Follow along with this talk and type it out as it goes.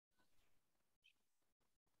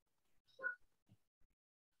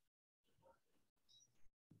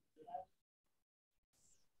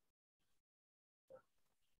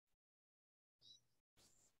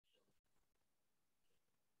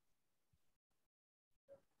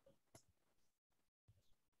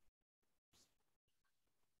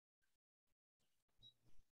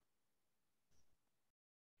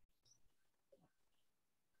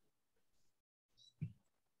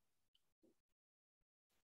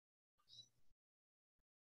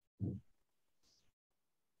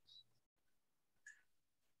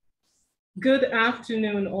Good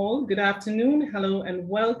afternoon, all. Good afternoon. Hello, and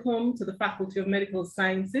welcome to the Faculty of Medical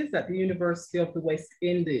Sciences at the University of the West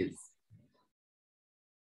Indies.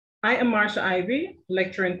 I am Marsha Ivy,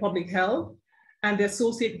 lecturer in public health and the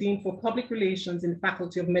Associate Dean for Public Relations in the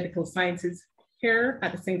Faculty of Medical Sciences here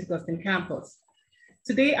at the St. Augustine Campus.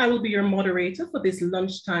 Today, I will be your moderator for this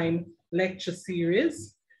lunchtime lecture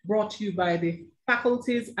series brought to you by the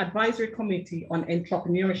Faculty's Advisory Committee on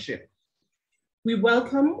Entrepreneurship. We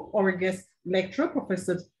welcome our guest lecturer,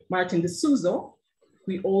 Professor Martin D'Souza.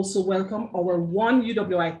 We also welcome our one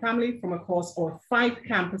UWI family from across our 5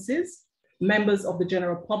 campuses, members of the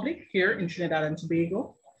general public here in Trinidad and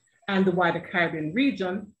Tobago and the wider Caribbean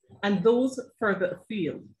region, and those further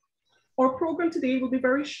afield. Our program today will be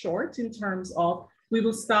very short in terms of, we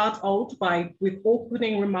will start out with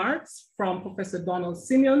opening remarks from Professor Donald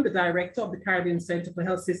Simeon, the Director of the Caribbean Center for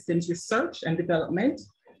Health Systems Research and Development,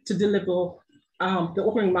 to deliver the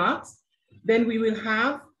opening remarks. Then we will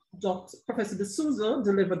have Professor D'Souza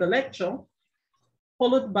deliver the lecture,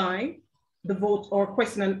 followed by the vote or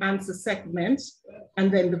question and answer segment,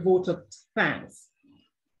 and then the vote of thanks.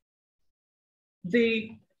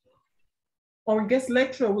 Our guest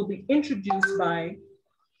lecturer will be introduced by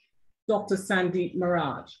Dr. Sandeep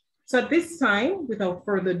Maharaj. So at this time, without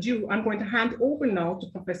further ado, I'm going to hand over now to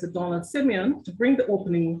Professor Donald Simeon to bring the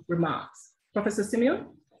opening remarks. Professor Simeon?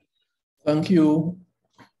 Thank you,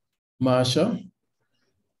 Marsha.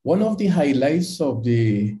 One of the highlights of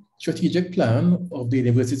the strategic plan of the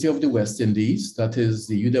University of the West Indies, that is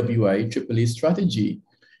the UWI AAA strategy,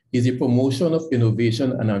 is the promotion of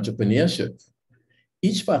innovation and entrepreneurship.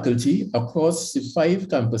 Each faculty across the 5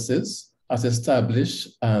 campuses has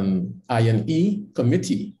established an I&E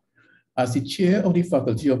committee. As the chair of the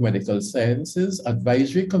Faculty of Medical Sciences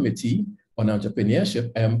Advisory Committee on Entrepreneurship,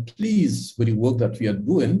 I am pleased with the work that we are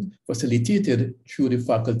doing, facilitated through the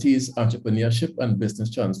faculty's Entrepreneurship and Business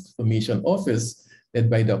Transformation Office, led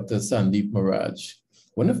by Dr. Sandeep Maharaj.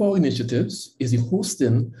 One of our initiatives is the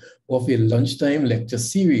hosting of a lunchtime lecture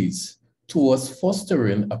series towards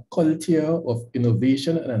fostering a culture of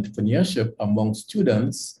innovation and entrepreneurship among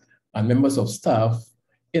students and members of staff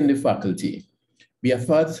in the faculty. We have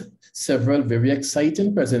had several very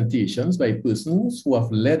exciting presentations by persons who have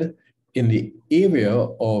led in the area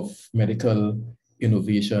of medical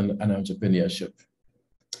innovation and entrepreneurship.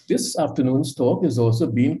 This afternoon's talk is also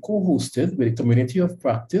being co-hosted with the Community of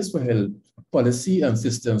Practice for Health Policy and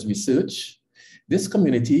Systems Research. This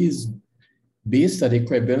community is based at the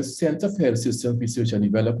Caribbean Center for Health Systems Research and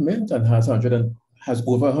Development and has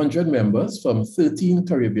over 100 members from 13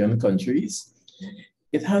 Caribbean countries.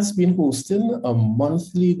 It has been hosting a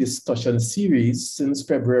monthly discussion series since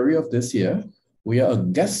February of this year, where a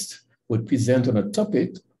guest would present on a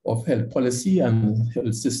topic of health policy and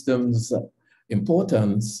health systems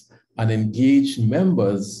importance and engage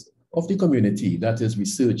members of the community, that is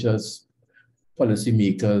researchers,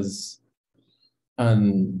 policymakers,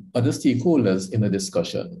 and other stakeholders in the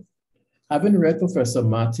discussion. Having read Professor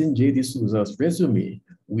Martin J. D'Souza's resume,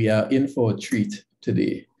 we are in for a treat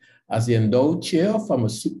today. As the endowed chair of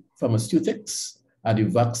pharmaceutics at the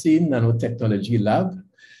Vaccine Nanotechnology Lab,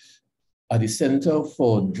 at the Center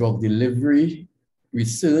for Drug Delivery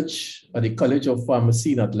Research at the College of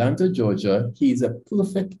Pharmacy in Atlanta, Georgia, he is a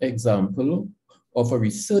perfect example of a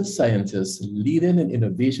research scientist leading in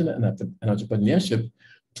innovation and entrepreneurship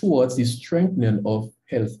towards the strengthening of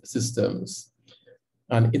health systems.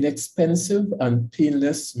 An inexpensive and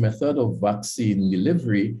painless method of vaccine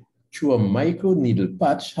delivery through a microneedle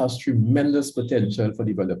patch has tremendous potential for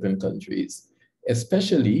developing countries,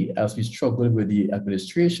 especially as we struggle with the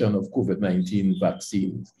administration of COVID-19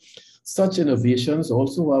 vaccines. Such innovations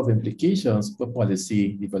also have implications for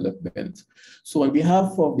policy development. So on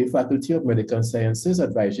behalf of the Faculty of Medical Sciences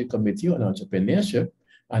Advisory Committee on Entrepreneurship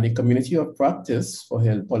and the Community of Practice for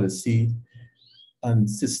Health Policy and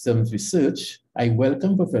Systems Research, I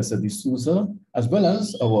welcome Professor D'Souza, as well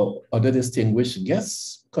as our other distinguished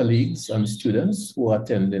guests, colleagues, and students who are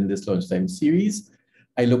attending this lunchtime series.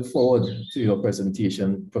 I look forward to your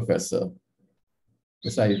presentation, Professor.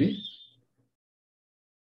 Ms. Ivy.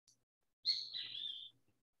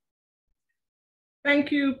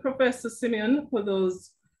 Thank you, Professor Simeon, for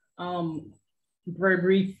those very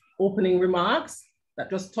brief opening remarks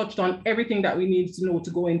that just touched on everything that we need to know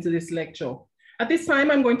to go into this lecture. At this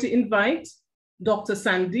time, I'm going to invite Dr.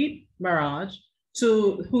 Sandeep Maharaj,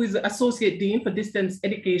 who is the Associate Dean for Distance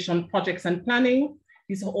Education Projects and Planning.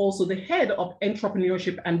 He's also the head of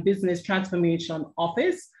Entrepreneurship and Business Transformation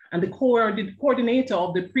Office and the coordinator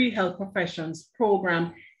of the Pre-Health Professions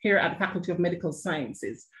program here at the Faculty of Medical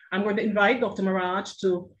Sciences. I'm going to invite Dr. Maharaj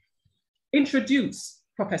to introduce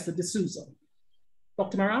Professor D'Souza.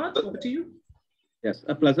 Dr. Marad, over to you. Yes,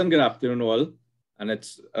 a pleasant good afternoon all. And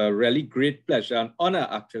it's a really great pleasure and honor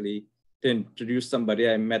actually to introduce somebody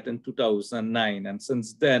I met in 2009. And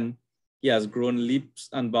since then, he has grown leaps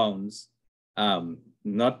and bounds.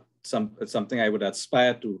 Something I would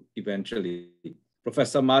aspire to eventually.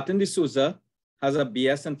 Professor Martin D'Souza has a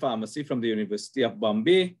BS in pharmacy from the University of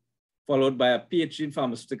Bombay, followed by a PhD in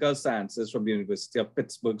pharmaceutical sciences from the University of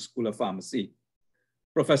Pittsburgh School of Pharmacy.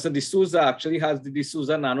 Professor D'Souza actually has the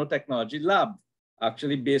D'Souza Nanotechnology Lab,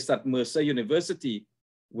 actually based at Mercer University,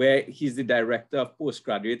 where he's the director of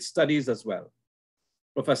postgraduate studies as well.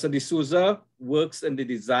 Professor D'Souza works in the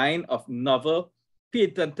design of novel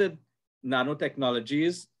patented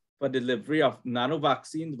nanotechnologies for delivery of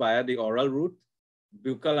nanovaccines via the oral route,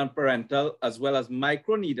 buccal and parental, as well as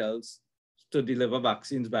microneedles to deliver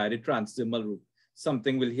vaccines via the transdermal route,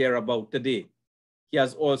 something we'll hear about today. He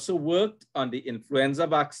has also worked on the influenza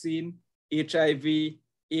vaccine, HIV,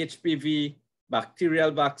 HPV,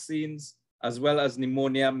 bacterial vaccines, as well as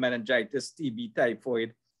pneumonia, meningitis, TB,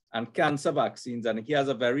 typhoid, and cancer vaccines. And he has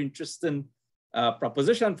a very interesting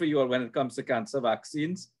proposition for you all when it comes to cancer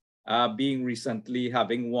vaccines, being recently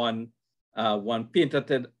having one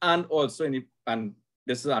patented and also, and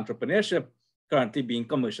this is entrepreneurship, currently being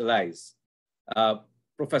commercialized.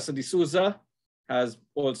 Professor D'Souza has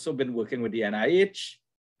also been working with the NIH,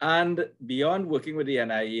 and beyond working with the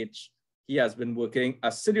NIH, he has been working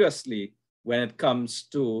assiduously when it comes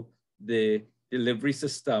to the delivery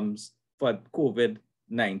systems for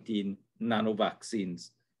COVID-19 nanovaccines.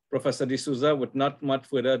 Professor D'Souza, with not much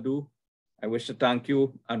further ado, I wish to thank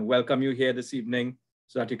you and welcome you here this evening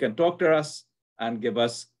so that you can talk to us and give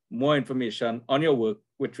us more information on your work,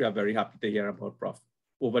 which we are very happy to hear about, Prof.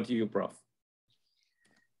 Over to you, Prof.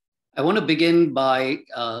 I want to begin by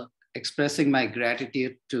expressing my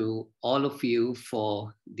gratitude to all of you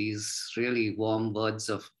for these really warm words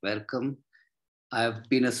of welcome. I've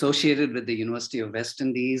been associated with the University of West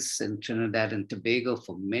Indies in Trinidad and Tobago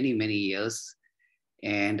for many, many years.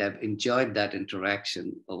 And I've enjoyed that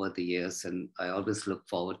interaction over the years. And I always look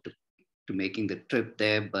forward to making the trip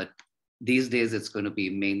there. But these days, it's going to be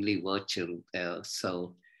mainly virtual.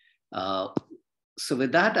 So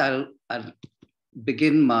with that, I'll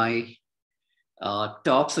begin my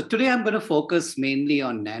talk. So today, I'm going to focus mainly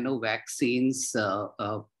on nano vaccines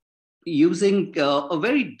using a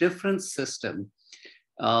very different system.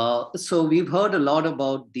 So we've heard a lot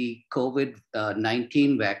about the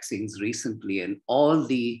COVID-19 vaccines recently and all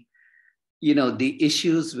the, the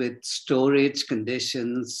issues with storage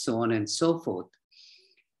conditions, so on and so forth.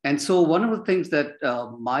 And so one of the things that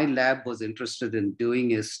my lab was interested in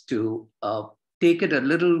doing is to take it a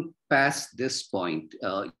little past this point.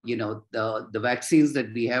 The vaccines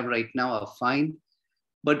that we have right now are fine,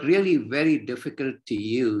 but really very difficult to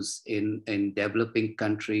use in developing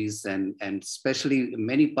countries and especially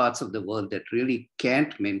many parts of the world that really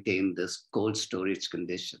can't maintain this cold storage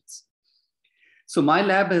conditions. So my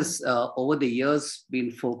lab has over the years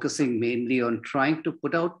been focusing mainly on trying to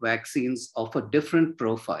put out vaccines of a different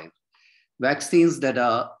profile, vaccines that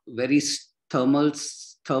are very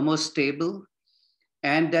thermostable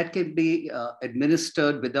and that can be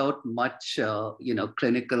administered without much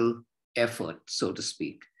clinical effort, so to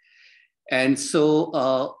speak. And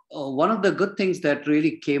so one of the good things that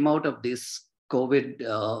really came out of this COVID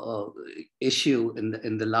issue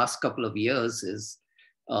in the last couple of years is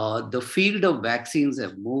the field of vaccines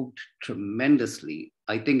have moved tremendously.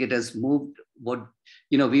 I think it has moved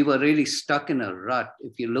we were really stuck in a rut.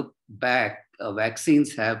 If you look back,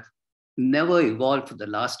 vaccines have never evolved for the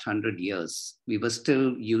last 100 years. We were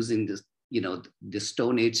still using this, the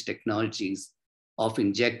Stone Age technologies of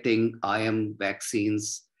injecting IM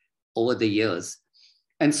vaccines over the years.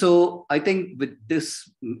 And so I think with this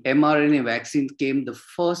mRNA vaccine came the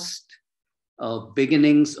first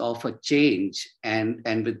beginnings of a change. And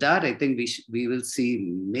with that, I think we will see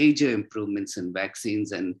major improvements in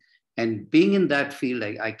vaccines. And being in that field,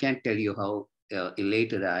 I can't tell you how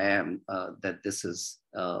elated I am that this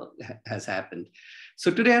has happened.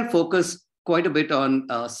 So today I'll focus quite a bit on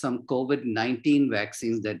some COVID-19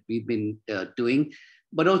 vaccines that we've been doing,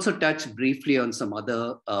 but also touch briefly on some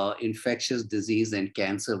other infectious disease and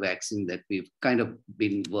cancer vaccine that we've kind of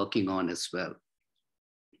been working on as well.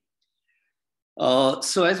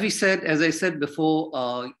 So as I said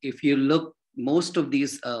before, if you look, most of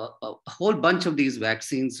these, a whole bunch of these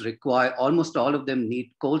vaccines require, almost all of them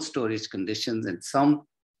need cold storage conditions and some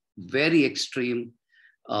very extreme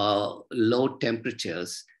low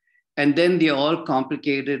temperatures. And then they're all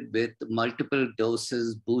complicated with multiple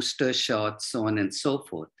doses, booster shots, so on and so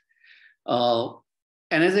forth.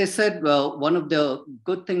 And as I said, well, one of the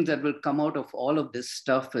good things that will come out of all of this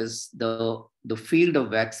stuff is the field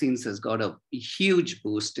of vaccines has got a huge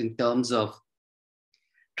boost in terms of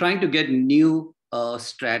trying to get new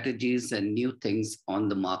strategies and new things on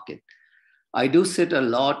the market. I do sit a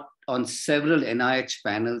lot on several NIH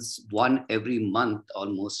panels, one every month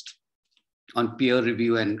almost, on peer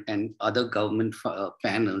review and other government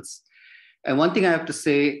panels. And one thing I have to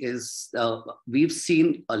say is we've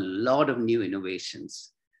seen a lot of new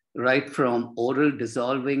innovations, right from oral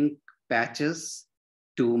dissolving patches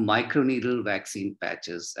to microneedle vaccine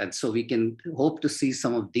patches. And so we can hope to see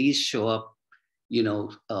some of these show up,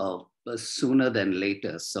 sooner than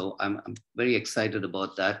later. So I'm very excited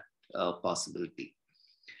about that possibility.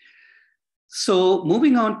 So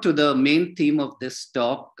moving on to the main theme of this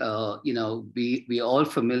talk, we're all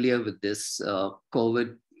familiar with this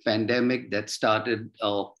COVID pandemic that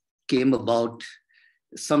came about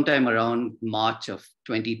sometime around March of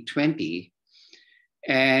 2020.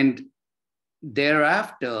 And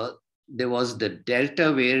thereafter, there was the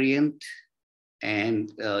Delta variant. And,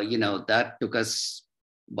 that took us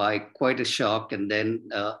by quite a shock. And then,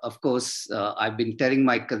 of course, I've been telling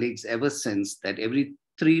my colleagues ever since that every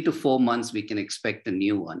 3 to 4 months, we can expect a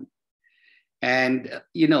new one. And,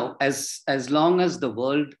 as long as the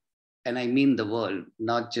world, and I mean the world,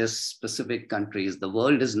 not just specific countries, the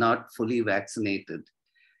world is not fully vaccinated,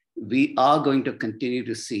 we are going to continue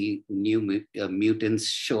to see new mutants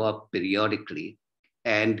show up periodically.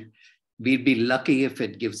 And we'd be lucky if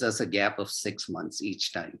it gives us a gap of 6 months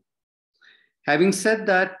each time. Having said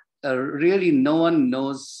that, really no one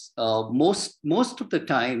knows, most of the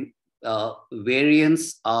time,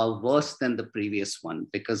 variants are worse than the previous one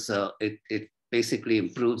because it basically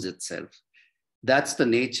improves itself. That's the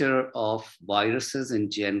nature of viruses in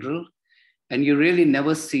general. And you really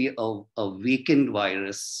never see a weakened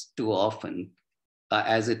virus too often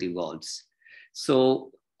as it evolves.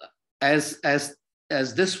 So as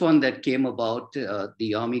this one that came about,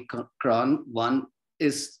 the Omicron one,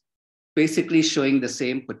 is basically showing the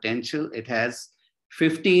same potential. It has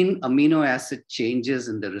 15 amino acid changes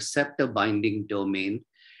in the receptor binding domain.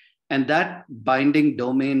 And that binding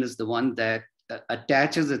domain is the one that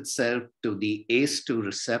attaches itself to the ACE2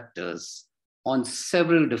 receptors on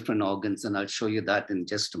several different organs. And I'll show you that in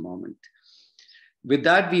just a moment. With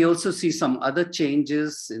that, we also see some other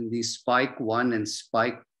changes in the spike 1 and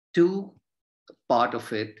spike 2 part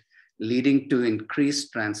of it, leading to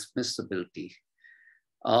increased transmissibility.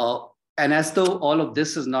 And as though all of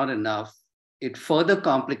this is not enough, it further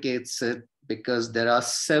complicates it because there are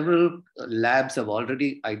several labs have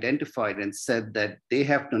already identified and said that they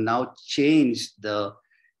have to now change the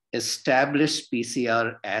established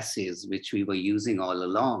PCR assays, which we were using all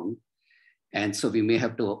along. And so we may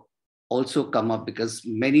have to also come up because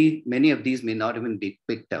many of these may not even be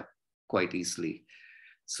picked up quite easily.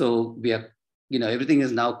 So we are, everything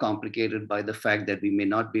is now complicated by the fact that we may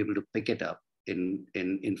not be able to pick it up in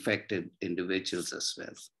infected individuals as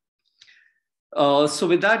well. So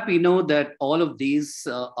with that, we know that all of these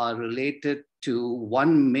are related to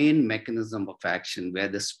one main mechanism of action where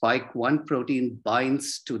the spike 1 protein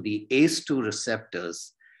binds to the ACE2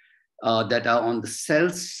 receptors that are on the cell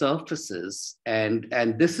surfaces. And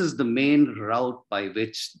this is the main route by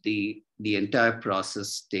which the entire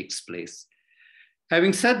process takes place.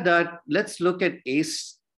 Having said that, let's look at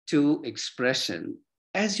ACE2 expression.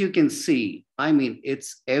 As you can see,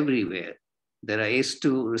 it's everywhere. There are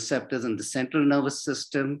ACE2 receptors in the central nervous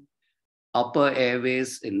system, upper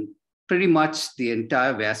airways, in pretty much the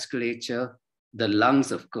entire vasculature, the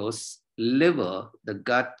lungs, of course, liver, the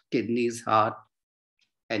gut, kidneys, heart,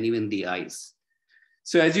 and even the eyes.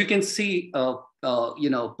 So as you can see, a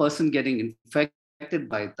person getting infected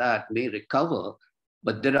by that may recover,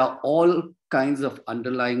 but there are all kinds of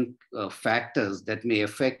underlying factors that may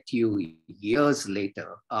affect you years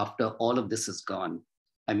later after all of this is gone.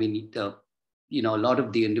 A lot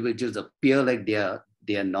of the individuals appear like they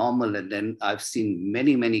are normal. And then I've seen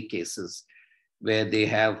many cases where they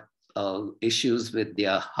have issues with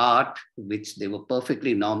their heart, which they were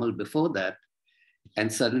perfectly normal before that.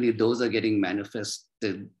 And suddenly those are getting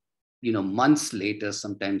manifested, months later,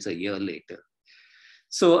 sometimes a year later.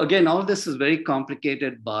 So again, all this is very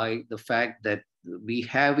complicated by the fact that we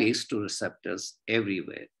have ACE2 receptors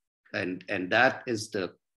everywhere. And that is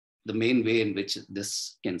the main way in which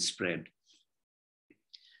this can spread.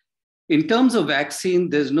 In terms of vaccine,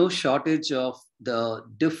 there's no shortage of the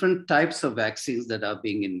different types of vaccines that are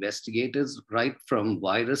being investigated, right from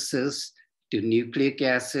viruses to nucleic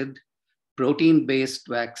acid, protein-based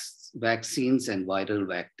vaccines, and viral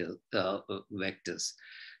vectors.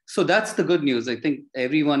 So that's the good news. I think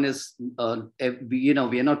everyone is, we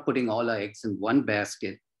are not putting all our eggs in one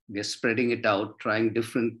basket. We're spreading it out, trying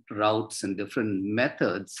different routes and different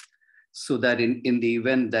methods so that in the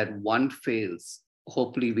event that one fails,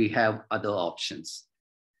 hopefully we have other options.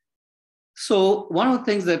 So one of the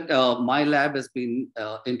things that my lab has been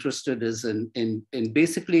interested is in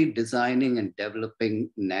basically designing and developing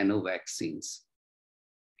nano vaccines.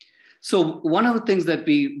 So one of the things that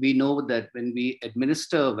we know that when we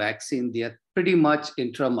administer a vaccine, they are pretty much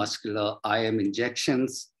intramuscular IM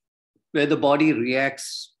injections where the body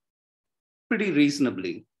reacts pretty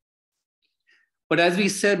reasonably. But as we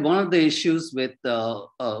said, one of the issues with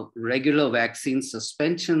regular vaccine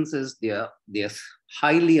suspensions is they're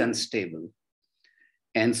highly unstable.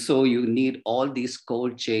 And so you need all these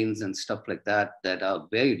cold chains and stuff like that that are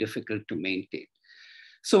very difficult to maintain.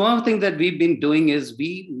 So one of the things that we've been doing is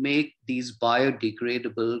we make these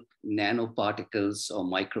biodegradable nanoparticles or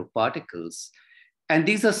microparticles. And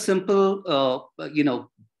these are simple,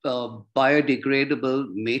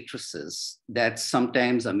 biodegradable matrices that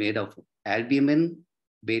sometimes are made of albumin,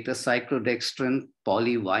 beta-cyclodextrin,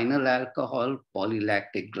 polyvinyl alcohol,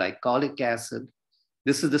 polylactic glycolic acid.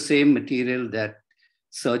 This is the same material that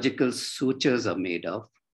surgical sutures are made of,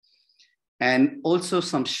 and also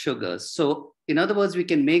some sugars. So in other words, we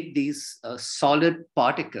can make these solid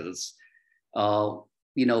particles,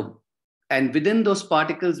 and within those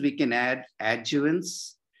particles, we can add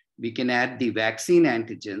adjuvants, we can add the vaccine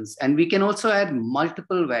antigens, and we can also add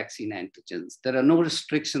multiple vaccine antigens. There are no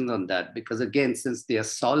restrictions on that because again, since they are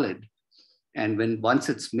solid, and once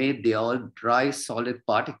it's made, they are all dry solid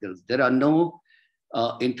particles. There are no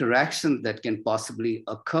interactions that can possibly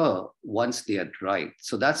occur once they are dried.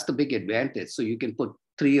 So that's the big advantage. So you can put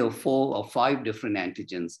 3 or 4 or 5 different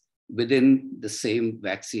antigens within the same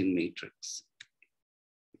vaccine matrix.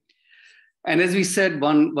 And as we said,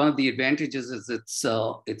 one of the advantages is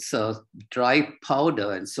it's a dry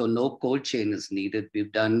powder, and so no cold chain is needed.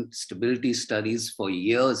 We've done stability studies for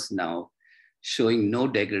years now, showing no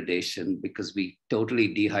degradation because we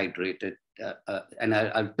totally dehydrated. And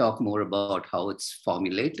I'll talk more about how it's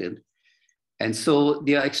formulated. And so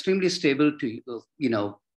they are extremely stable to,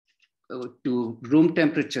 to room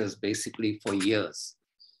temperatures basically for years.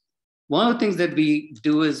 One of the things that we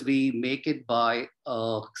do is we make it by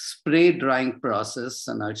a spray drying process,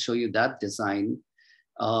 and I'll show you that design.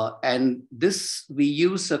 And this, we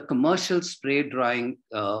use a commercial spray drying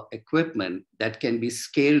equipment that can be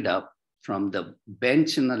scaled up from the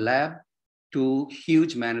bench in a lab to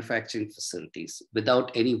huge manufacturing facilities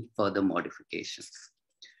without any further modifications.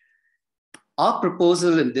 Our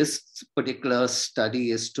proposal in this particular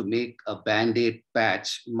study is to make a Band-Aid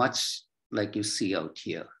patch, much like you see out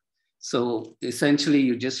here. So essentially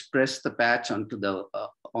you just press the patch onto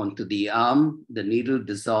the arm, the needle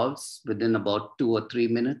dissolves within about 2 or 3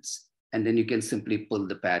 minutes, and then you can simply pull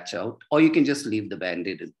the patch out, or you can just leave the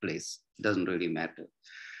Band-Aid in place. It doesn't really matter.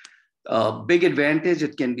 Big advantage,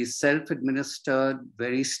 it can be self-administered,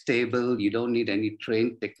 very stable. You don't need any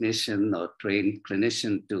trained technician or trained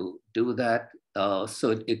clinician to do that.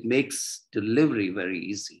 So it makes delivery very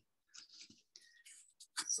easy.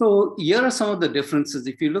 So here are some of the differences.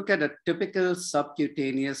 If you look at a typical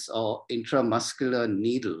subcutaneous or intramuscular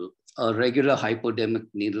needle, a regular hypodermic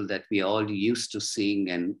needle that we are all used to seeing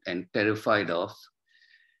and terrified of,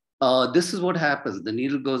 this is what happens. The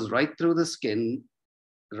needle goes right through the skin,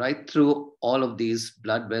 right through all of these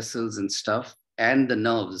blood vessels and stuff, and the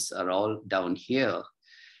nerves are all down here.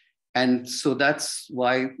 And so that's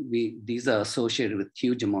why these are associated with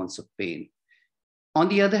huge amounts of pain. On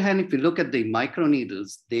the other hand, if you look at the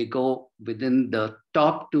microneedles, they go within the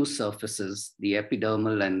top 2 surfaces, the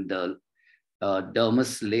epidermal and the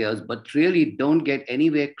dermis layers, but really don't get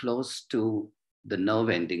anywhere close to the nerve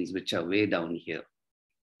endings, which are way down here.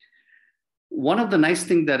 One of the nice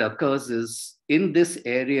things that occurs is in this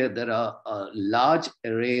area, there are a large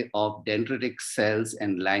array of dendritic cells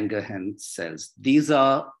and Langerhans cells. These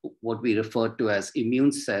are what we refer to as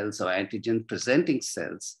immune cells or antigen presenting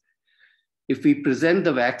cells. If we present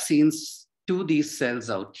the vaccines to these cells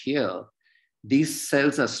out here, these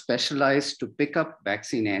cells are specialized to pick up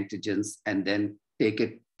vaccine antigens and then take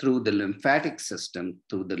it through the lymphatic system,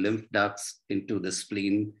 through the lymph ducts into the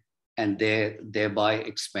spleen, and thereby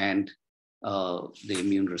expand the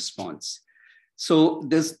immune response. So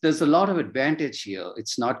there's a lot of advantage here.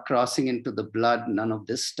 It's not crossing into the blood, none of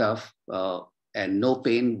this stuff, and no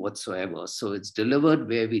pain whatsoever. So it's delivered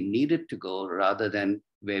where we need it to go rather than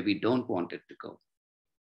where we don't want it to go.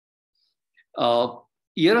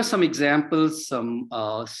 Here are some examples, some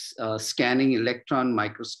scanning electron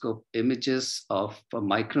microscope images of a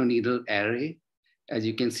microneedle array. As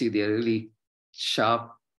you can see, they're really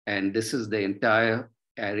sharp, and this is the entire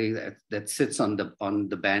area that sits on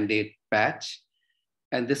the Band-Aid patch.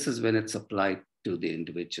 And this is when it's applied to the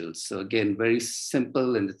individuals. So again, very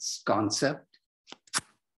simple in its concept.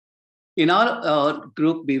 In our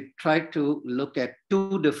group, we've tried to look at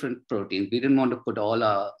 2 different proteins. We didn't want to put all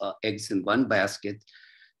our eggs in one basket.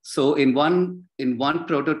 So in one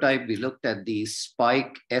prototype, we looked at the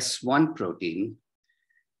spike S1 protein.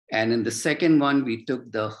 And in the second one, we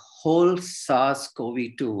took the whole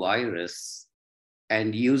SARS-CoV-2 virus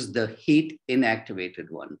and used the heat inactivated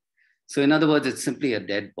one. So in other words, it's simply a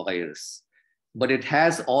dead virus, but it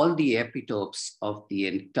has all the epitopes of the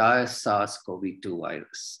entire SARS-CoV-2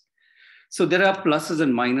 virus. So there are pluses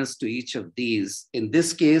and minuses to each of these. In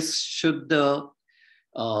this case, should the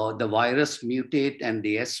virus mutate and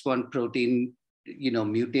the S1 protein,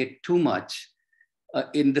 mutate too much,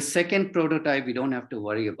 in the second prototype, we don't have to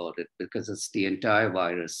worry about it because it's the entire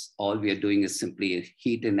virus. All we are doing is simply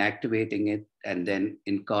heat inactivating it and then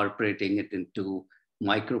incorporating it into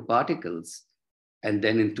microparticles and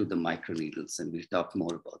then into the microneedles. And we'll talk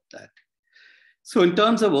more about that. So in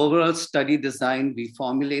terms of overall study design, we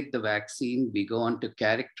formulate the vaccine, we go on to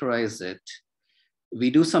characterize it, we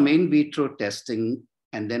do some in vitro testing,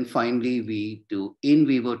 and then finally we do in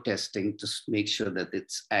vivo testing to make sure that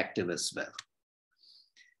it's active as well.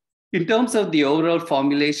 In terms of the overall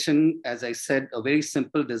formulation, as I said, a very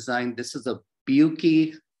simple design. This is a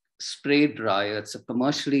Buki spray dryer. It's a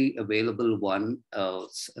commercially available one,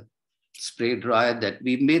 spray dryer that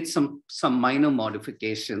we made some minor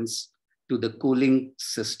modifications to the cooling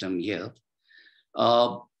system here.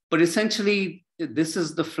 But essentially, this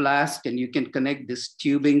is the flask, and you can connect this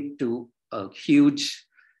tubing to a huge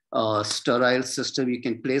sterile system. You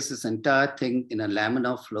can place this entire thing in a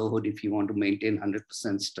laminar flow hood if you want to maintain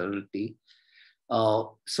 100% sterility,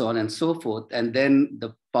 so on and so forth. And then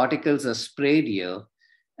the particles are sprayed here,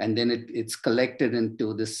 and then it's collected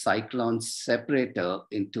into this cyclone separator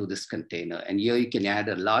into this container. And here you can add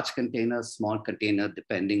a large container, small container,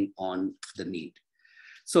 depending on the need.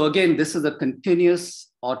 So again, this is a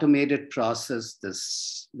continuous automated process.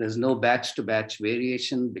 There's no batch to batch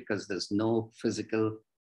variation because there's no physical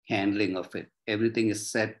handling of it. Everything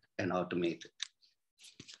is set and automated.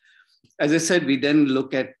 As I said, we then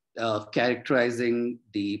look at characterizing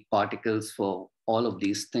the particles for all of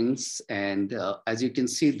these things. And as you can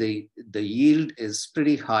see, the yield is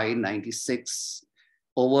pretty high, 96,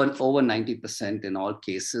 over 90% in all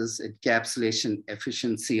cases. Encapsulation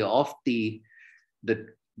efficiency of the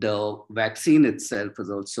vaccine itself is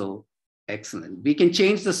also excellent. We can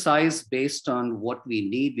change the size based on what we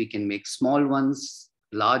need. We can make small ones,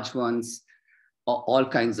 large ones, all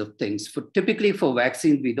kinds of things. Typically for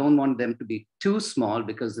vaccines, we don't want them to be too small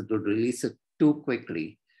because it will release it too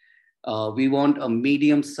quickly. We want a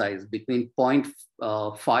medium size between 0.5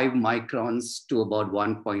 microns to about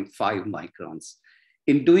 1.5 microns.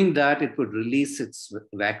 In doing that, it would release its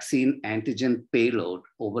vaccine antigen payload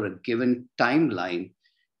over a given timeline.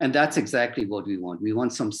 And that's exactly what we want. We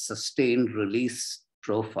want some sustained release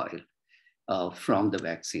profile from the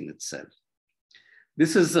vaccine itself.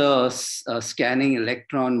 This is a scanning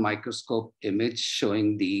electron microscope image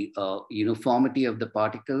showing the uniformity of the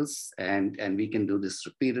particles. And we can do this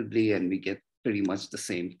repeatedly and we get pretty much the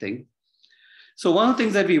same thing. So one of the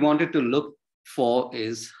things that we wanted to look for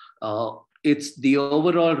is it's the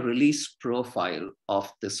overall release profile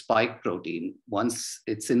of the spike protein once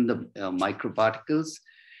it's in the microparticles.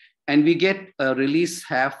 And we get a release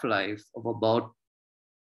half-life of about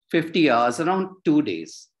 50 hours, around 2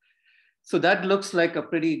 days. So that looks like a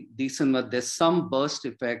pretty decent one. There's some burst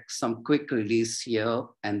effect, some quick release here,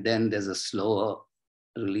 and then there's a slower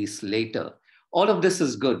release later. All of this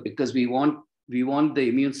is good because we want the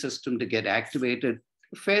immune system to get activated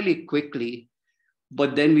fairly quickly,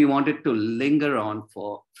 but then we want it to linger on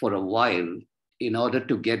for a while in order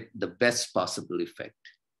to get the best possible effect.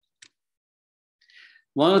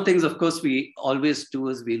 One of the things, of course, we always do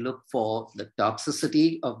is we look for the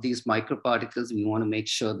toxicity of these microparticles. We want to make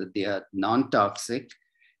sure that they are non-toxic.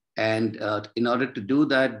 And in order to do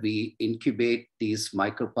that, we incubate these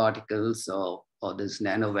microparticles or these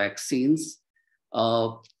nano vaccines,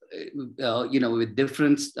 with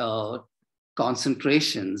different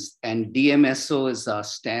concentrations. And DMSO is our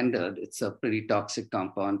standard. It's a pretty toxic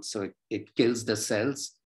compound, so it kills the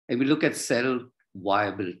cells. And we look at cell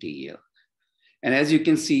viability here. And as you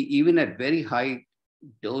can see, even at very high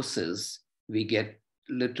doses, we get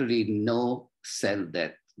literally no cell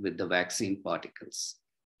death with the vaccine particles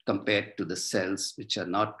compared to the cells which are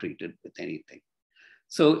not treated with anything.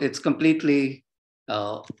 So it's completely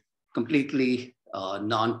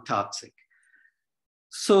non-toxic.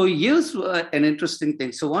 So here's an interesting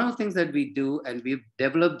thing. So one of the things that we do, and we've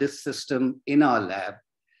developed this system in our lab.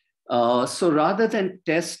 So rather than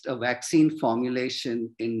test a vaccine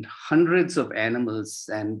formulation in hundreds of animals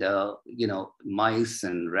and mice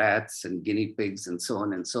and rats and guinea pigs and so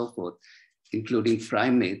on and so forth, including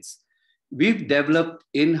primates, we've developed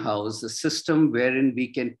in-house a system wherein we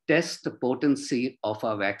can test the potency of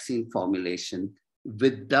our vaccine formulation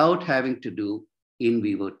without having to do in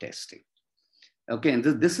vivo testing. Okay, and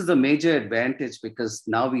this is a major advantage because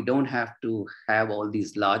now we don't have to have all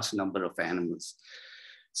these large number of animals.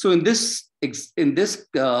 So in this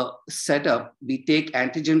setup, we take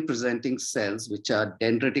antigen-presenting cells, which are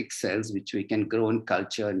dendritic cells, which we can grow in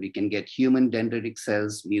culture, and we can get human dendritic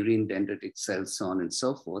cells, murine dendritic cells, so on and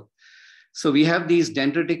so forth. So we have these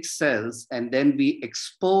dendritic cells, and then we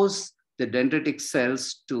expose the dendritic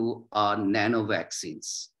cells to our nano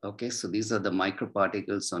vaccines. Okay, so these are the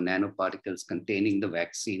microparticles or nanoparticles containing the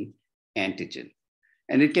vaccine antigen.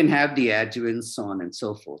 And it can have the adjuvants, so on and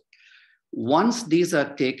so forth. Once these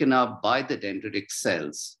are taken up by the dendritic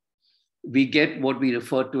cells, we get what we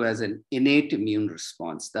refer to as an innate immune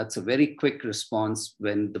response. That's a very quick response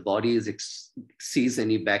when the body sees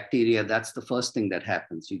any bacteria. That's the first thing that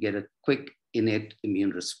happens. You get a quick innate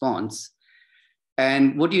immune response.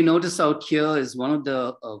 And what you notice out here is one of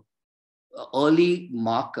the early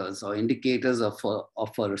markers or indicators of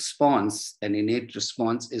a response, an innate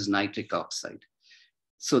response, is nitric oxide.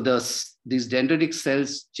 So these dendritic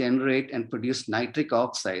cells generate and produce nitric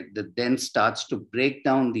oxide that then starts to break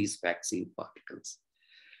down these vaccine particles.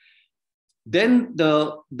 Then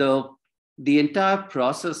the entire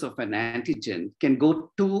process of an antigen can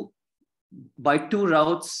go by two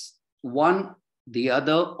routes, one, the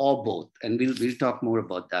other, or both. And we'll talk more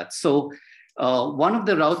about that. So one of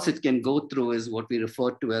the routes it can go through is what we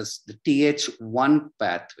refer to as the Th1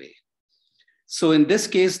 pathway. So in this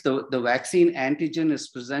case, the vaccine antigen is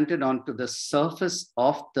presented onto the surface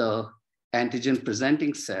of the antigen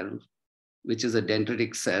presenting cell, which is a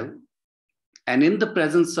dendritic cell. And in the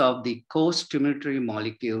presence of the co-stimulatory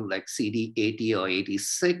molecule like CD80 or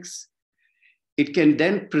 86, it can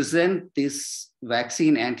then present this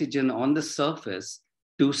vaccine antigen on the surface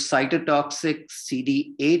to cytotoxic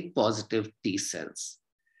CD8 positive T cells.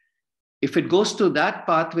 If it goes to that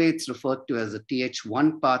pathway, it's referred to as a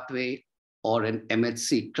Th1 pathway, or an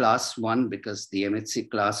MHC class 1, because the MHC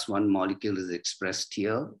class 1 molecule is expressed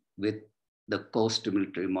here with the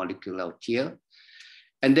co-stimulatory molecule out here.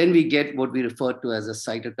 And then we get what we refer to as a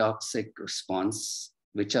cytotoxic response,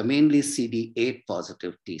 which are mainly CD8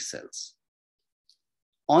 positive T cells.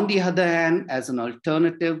 On the other hand, as an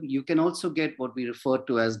alternative, you can also get what we refer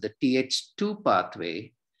to as the Th2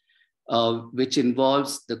 pathway, which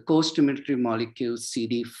involves the co-stimulatory molecule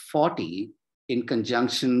CD40 in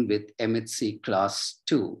conjunction with MHC class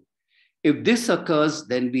 2. If this occurs,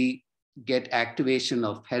 then we get activation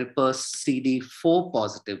of helper CD4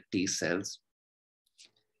 positive T cells.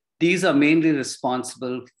 These are mainly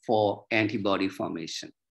responsible for antibody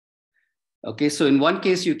formation. Okay, so in one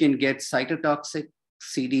case, you can get cytotoxic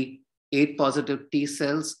CD8 positive T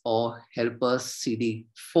cells or helper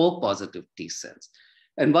CD4 positive T cells.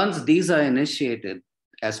 And once these are initiated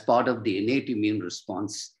as part of the innate immune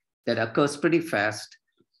response, that occurs pretty fast,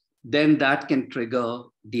 then that can trigger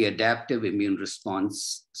the adaptive immune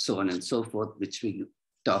response, so on and so forth, which we'll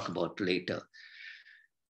talk about later.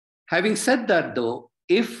 Having said that though,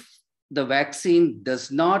 if the vaccine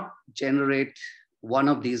does not generate one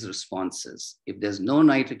of these responses, if there's no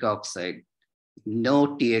nitric oxide,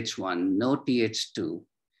 no Th1, no Th2,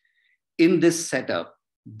 in this setup,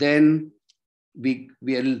 then we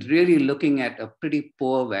are really looking at a pretty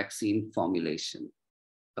poor vaccine formulation.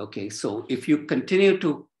 Okay, so if you continue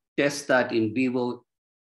to test that in vivo,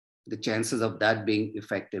 the chances of that being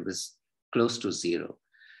effective is close to zero.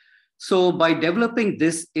 So by developing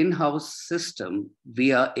this in-house system,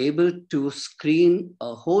 we are able to screen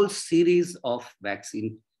a whole series of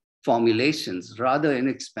vaccine formulations rather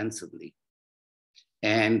inexpensively.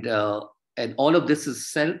 And all of this is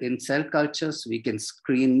in cell culture, so we can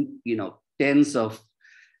screen tens of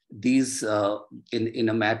these in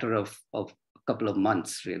a matter of couple of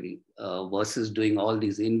months, really, versus doing all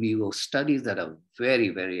these in vivo studies that are very,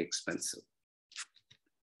 very expensive.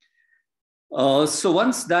 So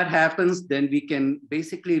once that happens, then we can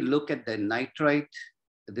basically look at the nitrite.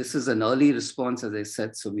 This is an early response, as I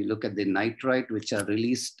said. So we look at the nitrite, which are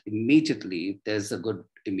released immediately if there's a good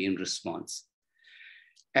immune response.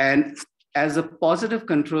 And as a positive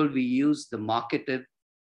control, we use the marketed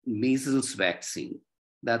measles vaccine.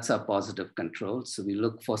 That's our positive control. So we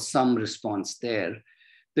look for some response there.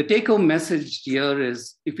 The take-home message here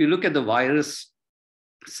is, if you look at the virus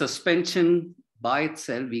suspension by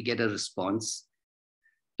itself, we get a response,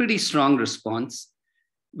 pretty strong response.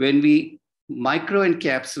 When we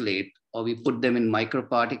microencapsulate or we put them in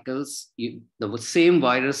microparticles, the same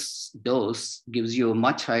virus dose gives you a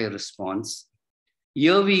much higher response.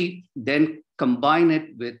 Here we then combine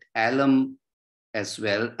it with alum as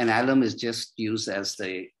well, and alum is just used as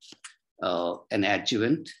an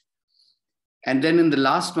adjuvant. And then in the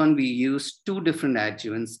last one, we use two different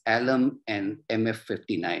adjuvants, alum and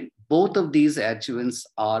MF59. Both of these adjuvants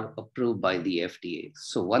are approved by the FDA.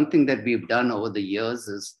 So one thing that we've done over the years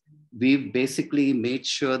is we've basically made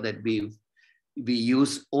sure that we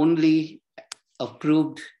use only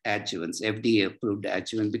approved adjuvants, FDA approved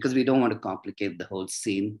adjuvant, because we don't want to complicate the whole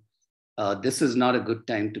scene. This is not a good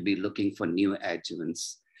time to be looking for new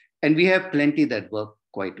adjuvants. And we have plenty that work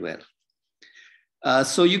quite well.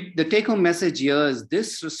 So the take-home message here is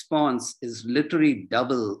this response is literally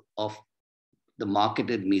double of the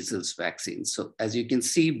marketed measles vaccine. So as you can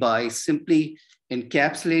see, by simply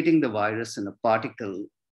encapsulating the virus in a particle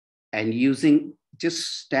and using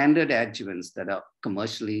just standard adjuvants that are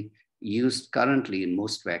commercially used currently in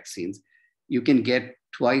most vaccines, you can get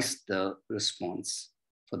twice the response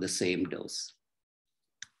for the same dose.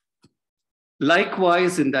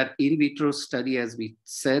 Likewise, in that in vitro study, as we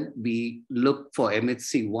said, we look for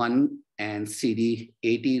MHC1 and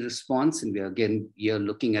CD80 response. And we are again here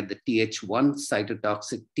looking at the Th1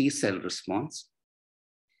 cytotoxic T cell response.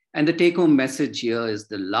 And the take-home message here is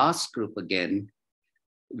the last group again,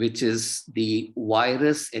 which is the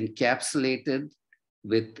virus encapsulated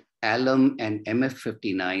with alum and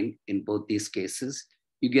MF59 in both these cases.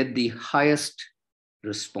 You get the highest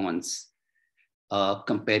response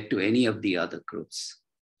compared to any of the other groups.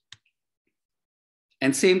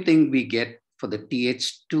 And same thing we get for the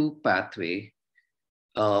Th2 pathway.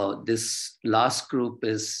 This last group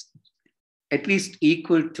is at least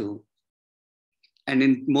equal to, and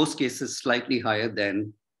in most cases, slightly higher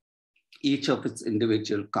than each of its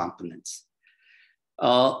individual components.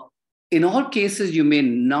 In all cases, you may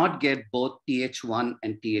not get both Th1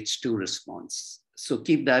 and Th2 response. So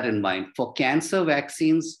keep that in mind. For cancer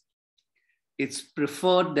vaccines, it's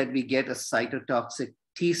preferred that we get a cytotoxic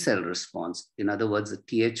T cell response. In other words, the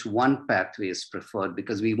Th1 pathway is preferred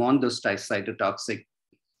because we want those cytotoxic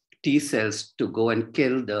T cells to go and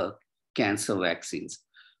kill the cancer vaccines.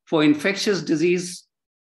 For infectious disease,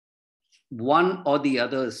 one or the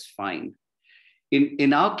other is fine.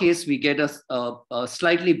 In our case, we get a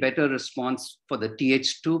slightly better response for the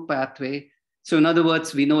Th2 pathway. So in other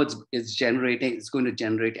words, we know it's going to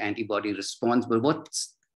generate antibody response, but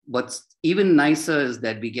what's even nicer is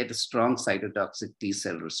that we get a strong cytotoxic T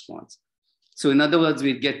cell response. So in other words,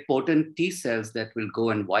 we get potent T cells that will go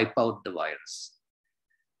and wipe out the virus.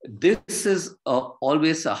 This is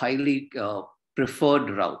always a highly preferred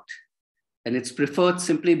route. And it's preferred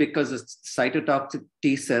simply because cytotoxic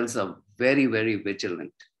T cells are very, very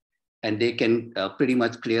vigilant and they can pretty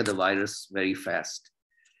much clear the virus very fast.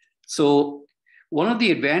 So one of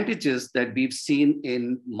the advantages that we've seen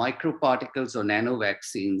in microparticles or nano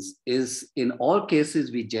vaccines is in all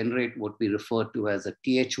cases, we generate what we refer to as a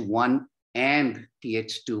Th1 and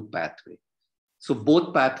Th2 pathway. So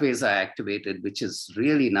both pathways are activated, which is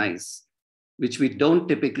really nice, which we don't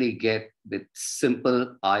typically get with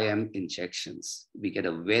simple IM injections. We get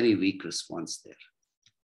a very weak response there.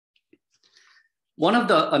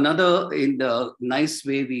 Another in the nice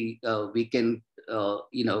way we can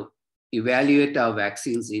evaluate our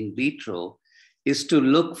vaccines in vitro is to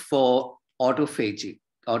look for autophagic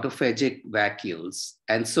vacuoles.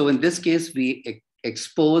 And so in this case, we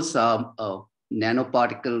expose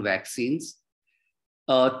nanoparticle vaccines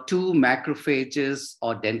to macrophages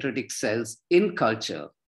or dendritic cells in culture.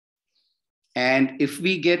 And if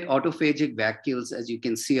we get autophagic vacuoles, as you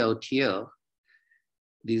can see out here,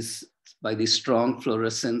 by the strong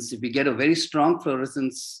fluorescence, if we get a very strong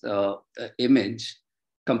fluorescence image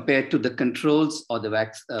compared to the controls or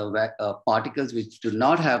the particles which do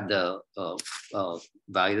not have the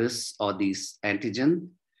virus or these antigen,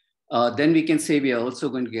 then we can say we are also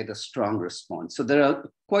going to get a strong response. So there are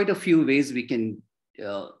quite a few ways we can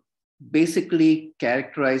basically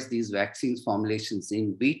characterize these vaccines formulations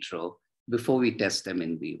in vitro before we test them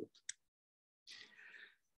in vivo.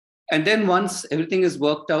 And then once everything is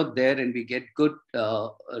worked out there and we get good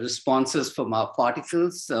responses from our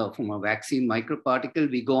particles, from our vaccine microparticle,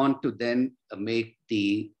 we go on to then make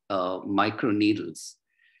the microneedles.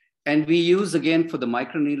 And we use, again, for the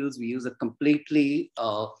microneedles, we use a completely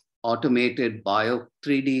automated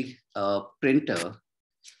 3D printer.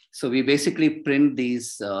 So we basically print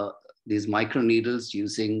these microneedles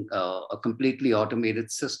using a completely automated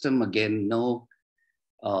system. Again, no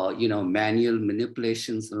manual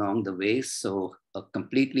manipulations along the way. So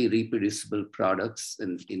completely reproducible products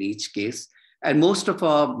in each case. And most of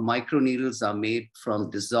our microneedles are made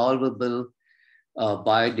from dissolvable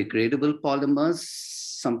biodegradable polymers,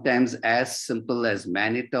 sometimes as simple as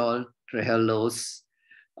mannitol, trehalose,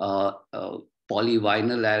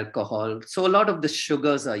 polyvinyl alcohol. So a lot of the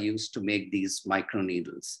sugars are used to make these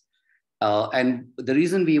microneedles. And the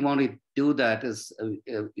reason we want to do that is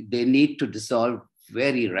they need to dissolve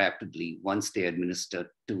very rapidly once they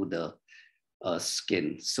administer to the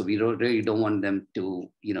skin. So we really don't want them to,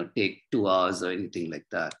 take 2 hours or anything like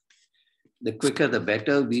that. The quicker, the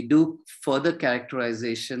better. We do further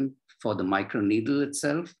characterization for the microneedle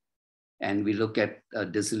itself. And we look at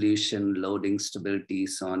dissolution, loading, stability,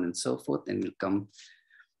 so on and so forth. And we'll come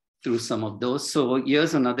through some of those. So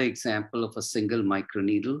here's another example of a single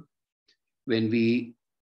microneedle. When we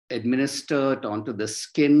administer it onto the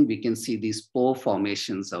skin, we can see these pore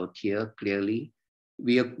formations out here clearly.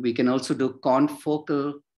 We can also do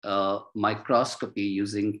confocal microscopy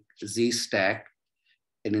using Z-stack.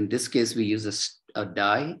 And in this case, we use a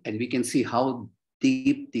dye, and we can see how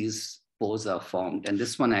deep these pores are formed. And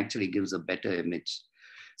this one actually gives a better image.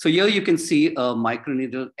 So here you can see a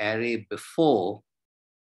microneedle array before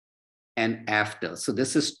and after. So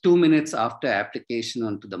this is 2 minutes after application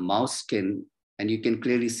onto the mouse skin. And you can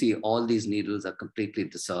clearly see all these needles are completely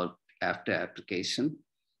dissolved after application.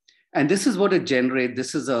 And this is what it generates.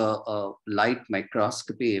 This is a light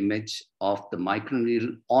microscopy image of the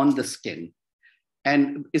microneedle on the skin.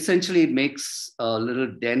 And essentially it makes a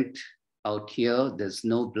little dent out here. There's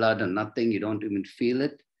no blood or nothing. You don't even feel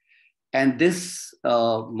it. And this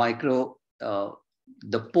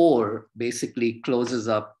the pore basically closes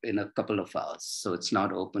up in a couple of hours. So it's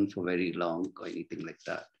not open for very long or anything like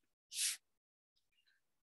that.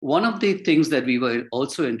 One of the things that we were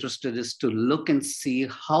also interested is to look and see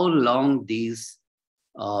how long the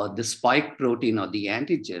spike protein or the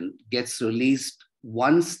antigen gets released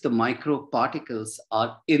once the microparticles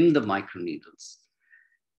are in the microneedles.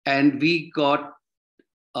 And we got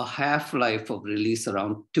a half-life of release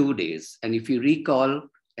around 2 days. And if you recall,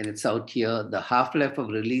 and it's out here, the half-life of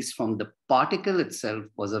release from the particle itself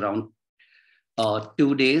was around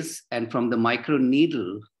 2 days. And from the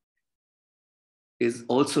microneedle is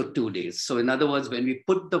also 2 days. So in other words, when we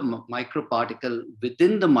put the microparticle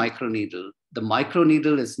within the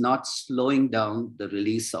microneedle is not slowing down the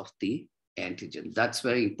release of the antigen. That's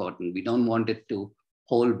very important. We don't want it to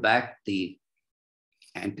hold back the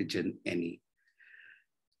antigen any.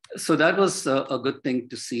 So that was a good thing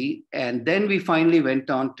to see. And then we finally went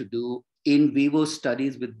on to do in vivo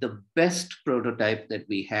studies with the best prototype that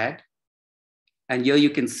we had. And here you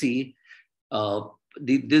can see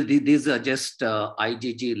these are just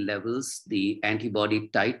IgG levels, the antibody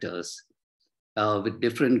titers with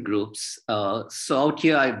different groups. So out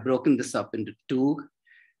here, I've broken this up into 2.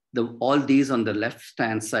 All these on the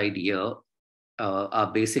left-hand side here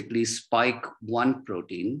are basically spike 1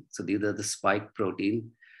 protein. So these are the spike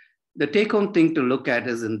protein. The take-home thing to look at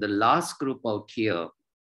is in the last group out here,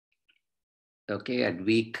 okay, at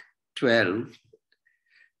week 12.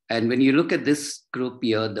 And when you look at this group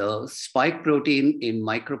here, the spike protein in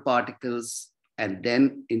microparticles and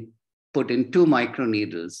then put in 2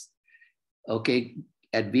 microneedles, okay,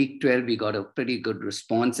 at week 12, we got a pretty good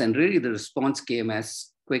response. And really the response came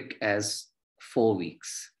as quick as 4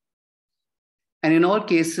 weeks. And in all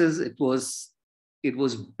cases, it was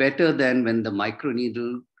better than when the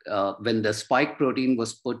microneedle, when the spike protein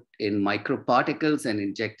was put in microparticles and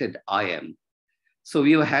injected IM. So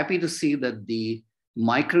we were happy to see that the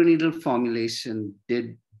microneedle formulation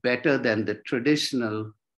did better than the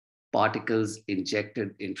traditional particles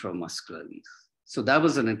injected intramuscularly. So that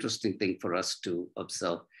was an interesting thing for us to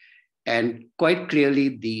observe. And quite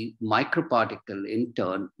clearly, the microparticle in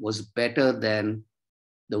turn was better than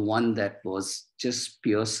the one that was just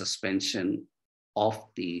pure suspension of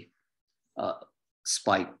the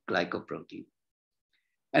spike glycoprotein.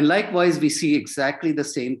 And likewise, we see exactly the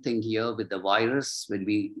same thing here with the virus. When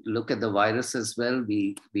we look at the virus as well,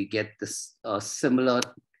 we get this similar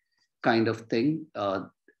kind of thing.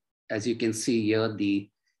 As you can see here,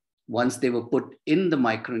 once they were put in the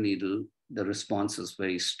microneedle, the response was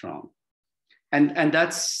very strong. And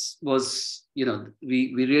was,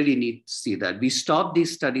 we really need to see that. We stopped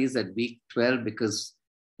these studies at week 12 because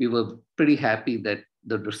we were pretty happy that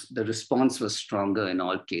the response was stronger in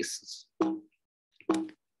all cases.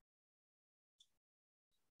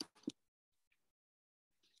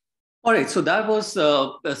 All right, so that was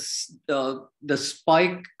the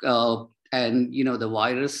spike and the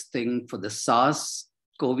virus thing for the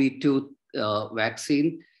SARS-CoV-2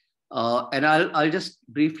 vaccine. And I'll just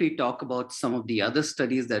briefly talk about some of the other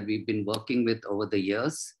studies that we've been working with over the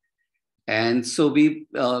years. And so we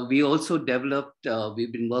also developed,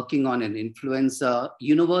 we've been working on an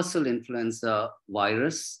universal influenza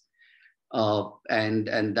virus. And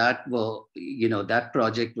that that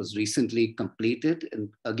project was recently completed, and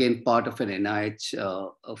again, part of an NIH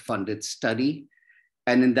funded study.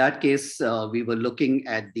 And in that case, we were looking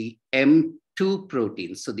at the M2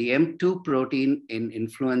 protein. So the M2 protein in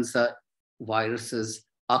influenza viruses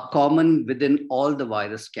are common within all the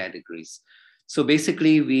virus categories. So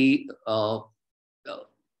basically, we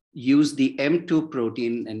used the M2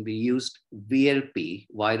 protein, and we used VLP,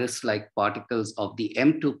 virus-like particles of the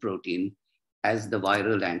M2 protein, as the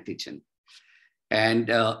viral antigen. And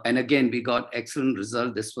again, we got excellent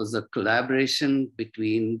result. This was a collaboration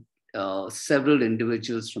between several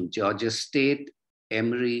individuals from Georgia State,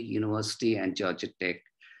 Emory University, and Georgia Tech,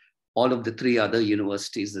 all of the 3 other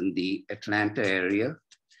universities in the Atlanta area.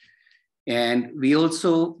 And we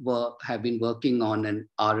also have been working on an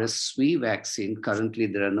RSV vaccine. Currently,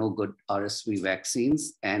 there are no good RSV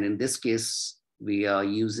vaccines. And in this case, we are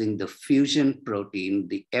using the fusion protein,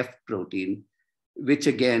 the F protein, which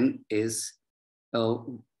again is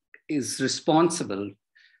responsible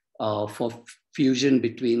for fusion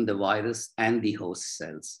between the virus and the host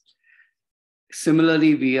cells.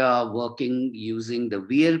 Similarly, we are working using the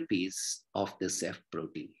VLPs of this F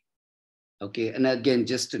protein. Okay, and again,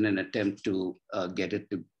 just in an attempt to get it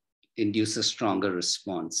to induce a stronger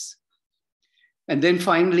response. And then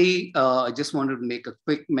finally, I just wanted to make a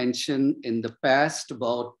quick mention. In the past,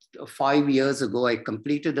 about 5 years ago, I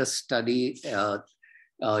completed a study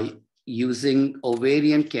using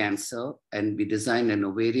ovarian cancer, and we designed an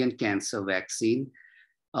ovarian cancer vaccine.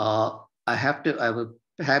 I was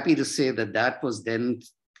happy to say that was then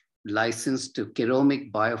licensed to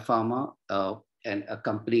Keromic Biopharma, and a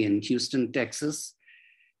company in Houston, Texas.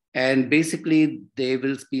 And basically, they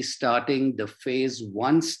will be starting the phase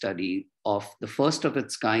 1 study of the first of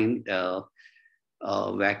its kind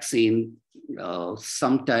vaccine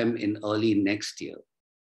sometime in early next year.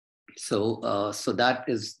 So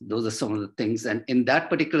those are some of the things. And in that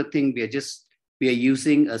particular thing, we are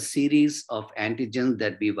using a series of antigens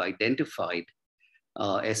that we've identified,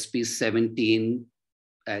 SP17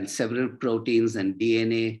 and several proteins and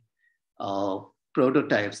DNA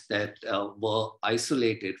prototypes that were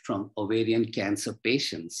isolated from ovarian cancer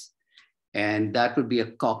patients. And that would be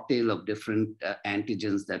a cocktail of different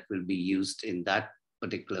antigens that will be used in that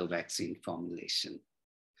particular vaccine formulation.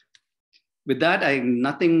 With that,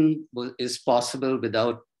 nothing is possible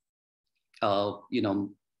without, I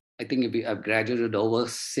think I've graduated over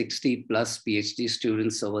 60 plus PhD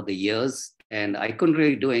students over the years, and I couldn't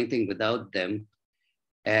really do anything without them.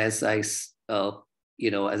 As I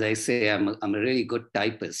say, I'm a really good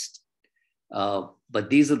typist, but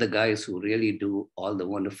these are the guys who really do all the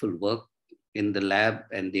wonderful work in the lab,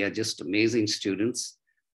 and they are just amazing students.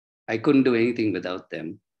 I couldn't do anything without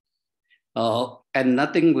them. And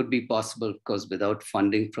nothing would be possible, of course, without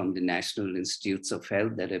funding from the National Institutes of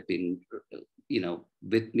Health that have been,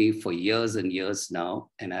 with me for years and years now.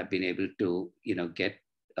 And I've been able to, get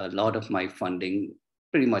a lot of my funding,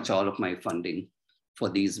 pretty much all of my funding for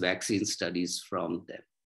these vaccine studies from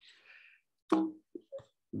them.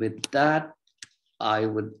 With that, I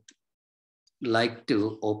would like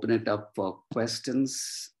to open it up for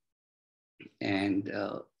questions. And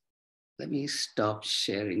let me stop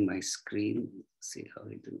sharing my screen, see how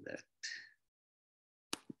we do that.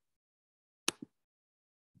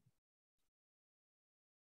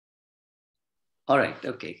 All right,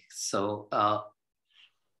 okay. So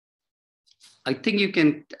I think you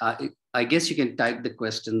can, I guess you can type the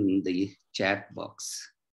question in the chat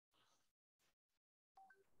box.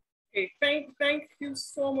 Okay, thank you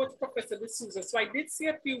so much, Professor D'Souza. So I did see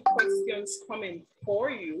a few questions coming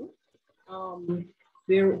for you.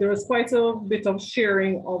 There was quite a bit of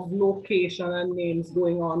sharing of location and names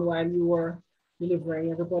going on while you were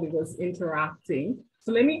delivering. Everybody was interacting.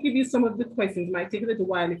 So let me give you some of the questions. It might take a little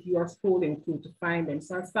while if you are scrolling through to find them.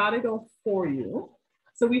 So I started off for you.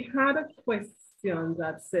 So we had a question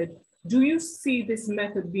that said, do you see this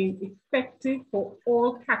method being effective for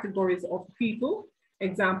all categories of people?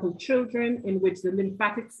 Example, children in which the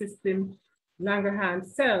lymphatic system, Langerhans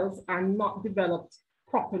cells are not developed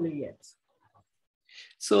properly yet?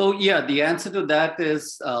 So yeah, the answer to that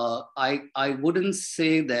is I wouldn't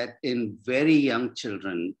say that in very young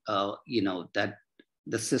children, that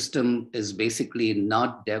the system is basically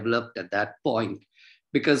not developed at that point,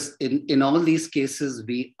 because in all these cases,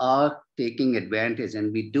 we are taking advantage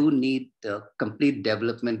and we do need the complete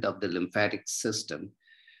development of the lymphatic system.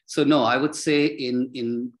 So no, I would say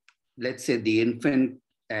in let's say the infant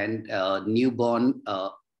and newborn,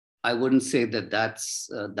 I wouldn't say that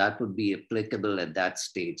that would be applicable at that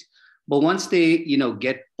stage. But once they,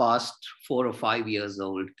 get past 4 or 5 years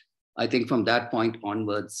old, I think from that point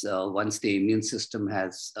onwards, once the immune system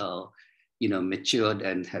has, matured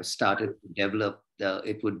and have started to develop,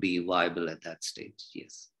 it would be viable at that stage.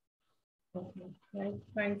 Yes. Okay,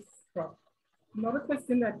 thanks, Prof. Another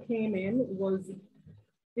question that came in was,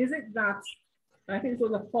 is it that, I think it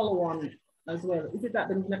was a follow-on as well, is it that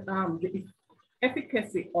the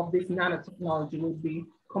efficacy of this nanotechnology will be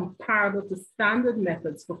comparable to standard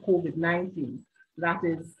methods for COVID-19, that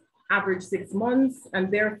is average 6 months, and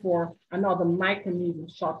therefore another microneedle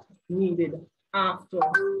shot needed after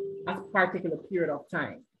a particular period of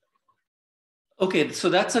time? Okay, so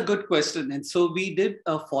that's a good question. And so we did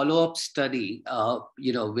a follow-up study,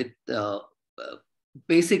 with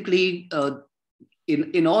basically,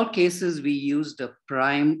 in all cases, we used a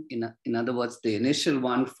prime, in other words, the initial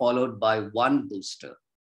one followed by one booster.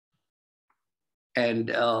 And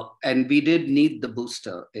we did need the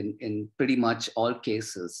booster in pretty much all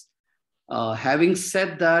cases. Having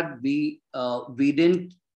said that, we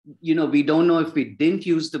didn't, we don't know if we didn't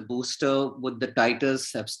use the booster, would the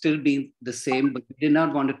titers have still been the same, but we did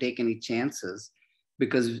not want to take any chances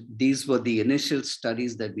because these were the initial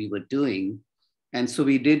studies that we were doing. And so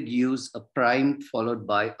we did use a prime followed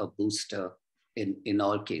by a booster in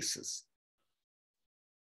all cases.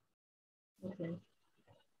 Okay.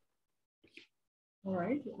 All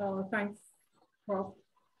right, thanks, Prof.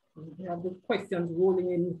 We have the questions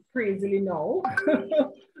rolling in crazily now.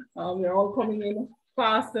 They're all coming in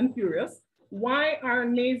fast and furious. Why are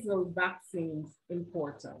nasal vaccines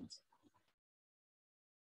important?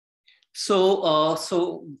 So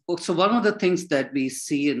one of the things that we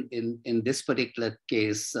see in this particular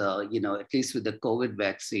case, at least with the COVID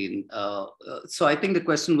vaccine, so I think the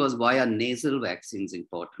question was, why are nasal vaccines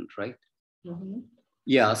important, right? Mm-hmm.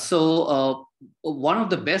 Yeah, so one of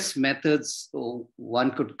the best methods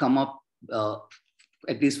one could come up,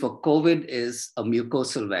 at least for COVID, is a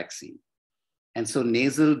mucosal vaccine. And so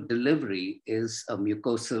nasal delivery is a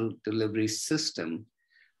mucosal delivery system.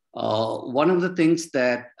 One of the things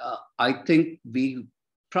that I think we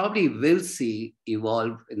probably will see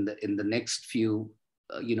evolve in the next few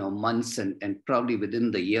months and probably within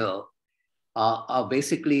the year are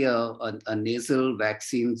basically a nasal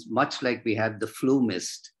vaccines, much like we had the flu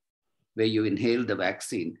mist, where you inhale the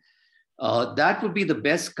vaccine. That would be the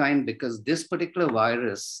best kind because this particular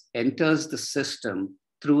virus enters the system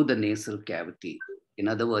through the nasal cavity. In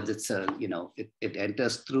other words, it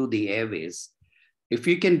enters through the airways. If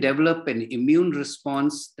you can develop an immune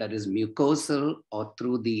response that is mucosal or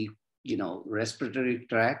through the respiratory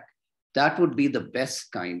tract, that would be the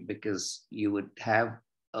best kind because you would have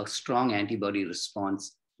a strong antibody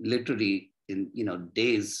response literally in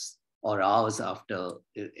days or hours after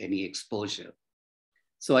any exposure.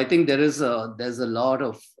 So I think there's a lot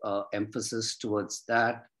of emphasis towards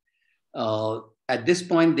that. At this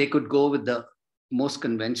point, they could go with the most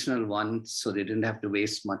conventional one, so they didn't have to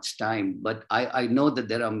waste much time. But I know that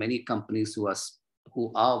there are many companies who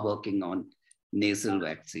are working on nasal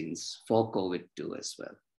vaccines for COVID too as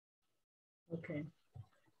well. Okay.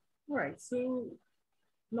 All right. So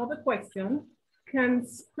another question: Can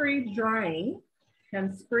spray drying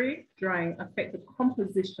affect the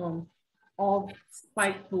composition of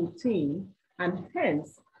spike protein and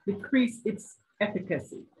hence decrease its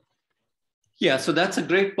efficacy? Yeah, so that's a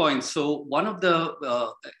great point. So one of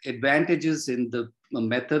the advantages in the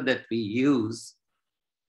method that we use,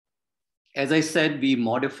 as I said, we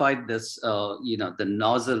modified this, the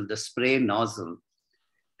nozzle, the spray nozzle.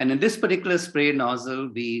 And in this particular spray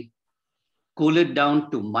nozzle, we cool it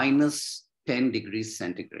down to minus 10 degrees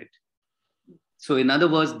centigrade. So in other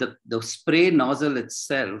words, the spray nozzle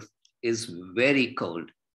itself is very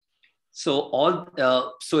cold. So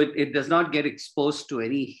it does not get exposed to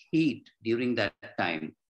any heat during that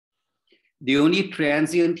time. The only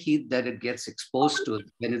transient heat that it gets exposed to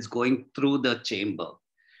is when it's going through the chamber.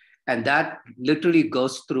 And that literally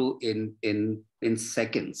goes through in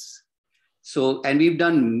seconds. So, and we've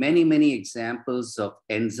done many, many examples of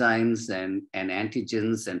enzymes and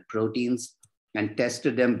antigens and proteins and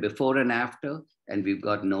tested them before and after, and we've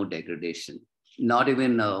got no degradation, not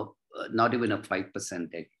even a 5%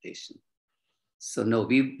 degradation. So no,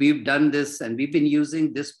 we've done this and we've been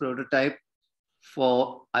using this prototype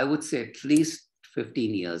for, I would say, at least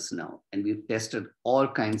 15 years now. And we've tested all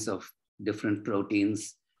kinds of different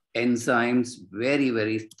proteins, enzymes, very,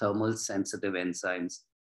 very thermal sensitive enzymes,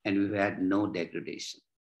 and we've had no degradation.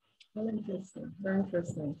 Very interesting, very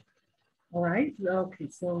interesting. All right, okay,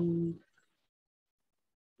 so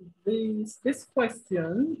This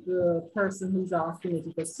question, the person who's asking it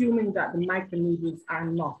is assuming that the microneedles are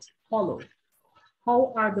not hollow.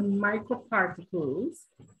 How are the microparticles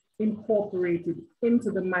incorporated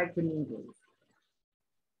into the microneedles?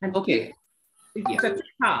 And okay. It's a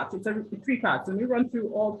three-part. It's a three parts. And we run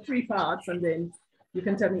through all three parts, and then you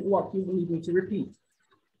can tell me what you need me to repeat.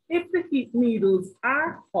 If the heat needles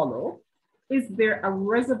are hollow, is there a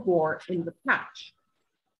reservoir in the patch?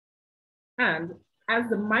 And as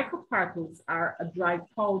the microparticles are a dry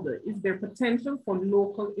powder, is there potential for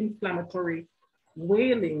local inflammatory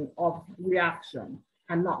whaling of reaction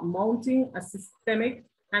and not mounting a systemic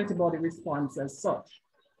antibody response as such?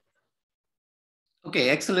 Okay,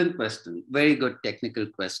 excellent question. Very good technical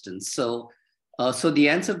question. So the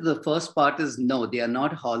answer to the first part is no, they are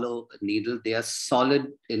not hollow needle. They are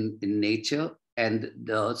solid in nature. And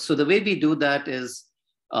so the way we do that is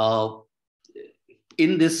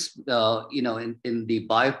in this, in the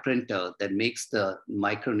bioprinter that makes the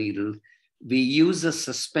microneedle, we use a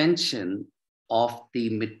suspension of the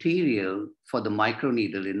material for the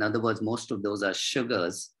microneedle. In other words, most of those are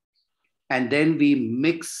sugars. And then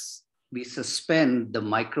we suspend the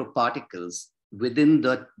microparticles within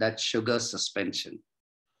that sugar suspension.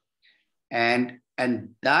 And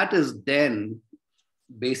that is then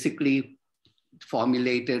basically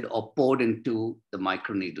formulated or poured into the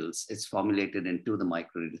microneedles. It's formulated into the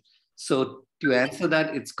microneedle. So to answer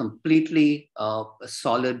that, it's completely a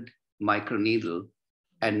solid microneedle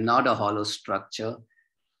and not a hollow structure.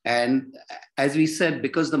 And as we said,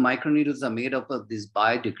 because the microneedles are made up of these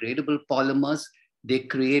biodegradable polymers, they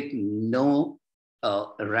create no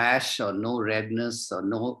rash or no redness or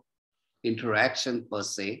no interaction per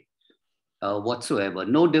se whatsoever.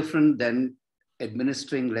 No different than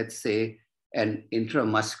administering, let's say, an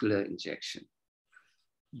intramuscular injection,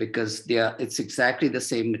 because it's exactly the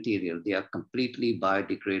same material. They are completely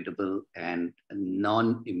biodegradable and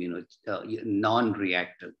non-reactive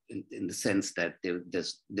in the sense that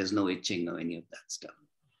there's no itching or any of that stuff.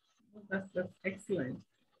 That's excellent.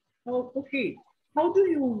 Oh, okay. How do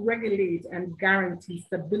you regulate and guarantee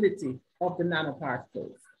stability of the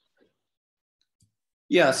nanoparticles?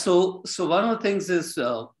 Yeah, so one of the things is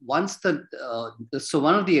so one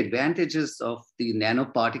of the advantages of the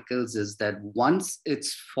nanoparticles is that once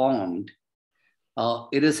it's formed,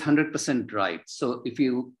 it is 100% dried. So if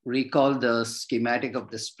you recall the schematic of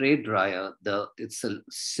the spray dryer, it's a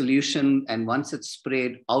solution, and once it's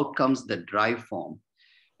sprayed, out comes the dry form.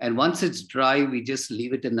 And once it's dry, we just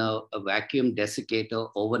leave it in a vacuum desiccator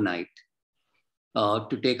overnight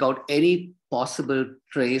to take out any possible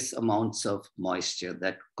trace amounts of moisture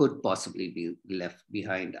that could possibly be left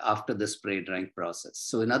behind after the spray drying process.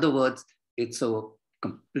 So in other words, it's a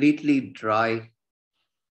completely dry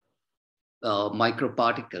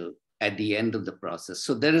microparticle at the end of the process.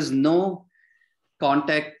 So there is no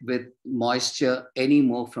contact with moisture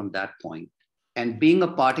anymore from that point. And being a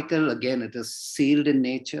particle, again, it is sealed in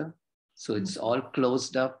nature. So it's all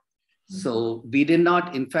closed up. So we did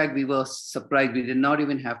not, in fact, we were surprised. We did not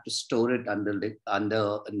even have to store it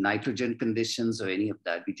under nitrogen conditions or any of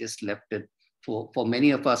that. We just left it for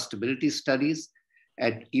many of our stability studies.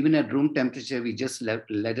 Even at room temperature, we just let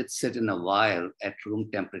it sit in a vial at room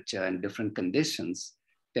temperature and different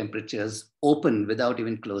temperatures open without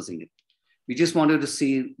even closing it. We just wanted to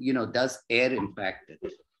see, does air impact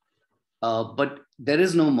it? But there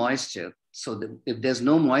is no moisture. So if there's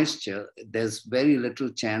no moisture, there's very little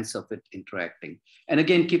chance of it interacting. And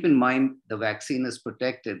again, keep in mind, the vaccine is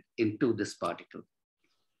protected into this particle.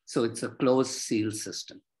 So it's a closed seal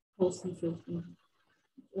system. Closed seal system.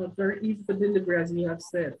 Very easy to deliver, as you have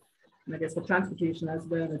said. And I guess for transportation as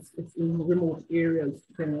well, it's in remote areas,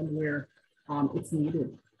 depending on where it's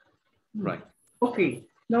needed. Right. Okay,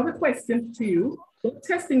 now the question to you. What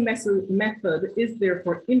testing method is there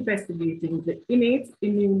for investigating the innate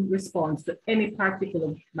immune response to any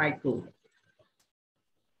particular microbe?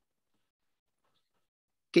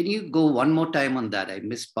 Can you go one more time on that? I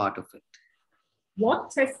missed part of it.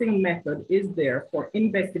 What testing method is there for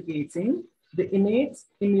investigating the innate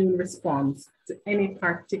immune response to any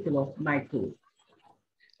particular microbe?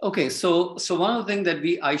 Okay, so one of the things that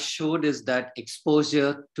I showed is that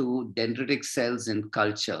exposure to dendritic cells in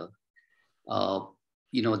culture, all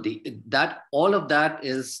of that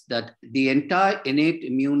is that the entire innate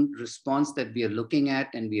immune response that we are looking at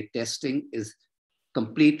and we are testing is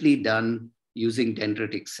completely done using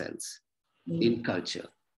dendritic cells in culture.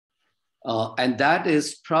 And that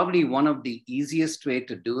is probably one of the easiest way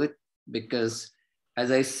to do it, because as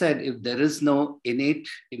I said, if there is no innate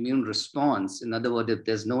immune response, in other words, if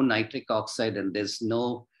there's no nitric oxide and there's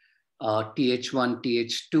no Th1,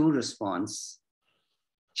 Th2 response,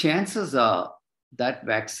 chances are that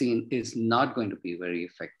vaccine is not going to be very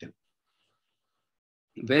effective.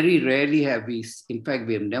 Very rarely have we, in fact,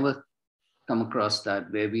 we have never come across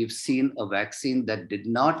that where we've seen a vaccine that did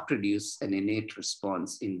not produce an innate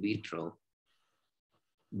response in vitro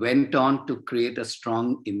went on to create a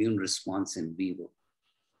strong immune response in vivo.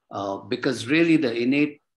 Because really the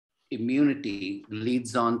innate immunity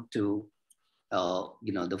leads on to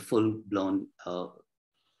the full-blown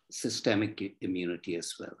systemic immunity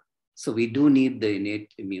as well. So we do need the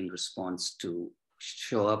innate immune response to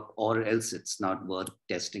show up, or else it's not worth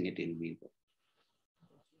testing it in vivo.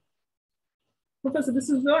 Professor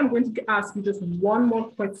D'Souza, I'm going to ask you just one more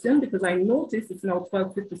question because I noticed it's now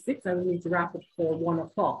 12:56 and we need to wrap up for 1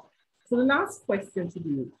 o'clock. So the last question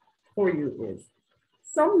for you is,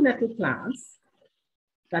 some nettle plants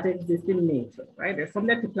that exist in nature, right? There's some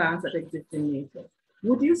nettle plants that exist in nature.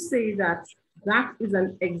 Would you say that that is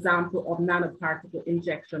an example of nanoparticle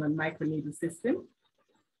injection and microneedle system?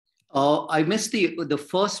 I missed the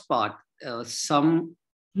first part. Some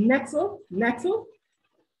nettle?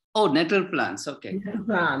 Oh, nettle plants. Okay. Nettle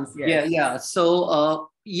plants, yes. Yeah. So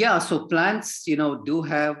plants, do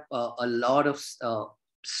have a lot of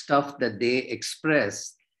stuff that they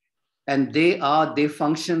express, and they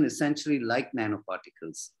function essentially like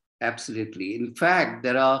nanoparticles. Absolutely. In fact,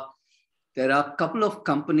 there are a couple of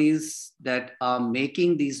companies that are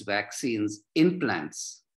making these vaccines in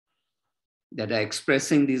plants, that are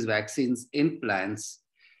expressing these vaccines in plants.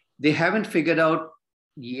 They haven't figured out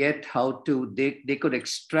yet how to, they could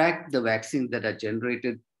extract the vaccines that are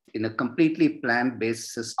generated in a completely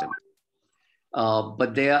plant-based system.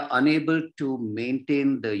 But they are unable to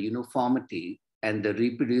maintain the uniformity and the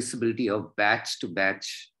reproducibility of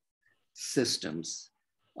batch-to-batch systems.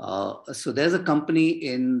 So there's a company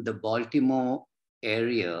in the Baltimore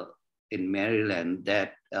area in Maryland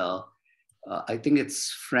that I think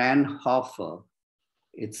it's Fraunhofer.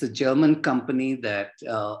 It's a German company that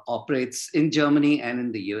operates in Germany and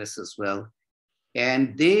in the US as well.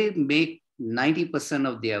 And they make 90%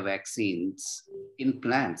 of their vaccines in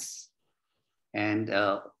plants. And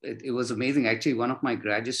it was amazing. Actually, one of my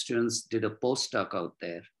graduate students did a postdoc out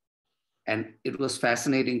there. And it was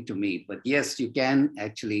fascinating to me. But yes, you can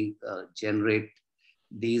actually generate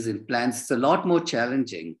these in plants. It's a lot more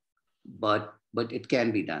challenging, but it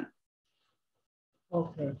can be done.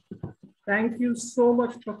 Okay. Thank you so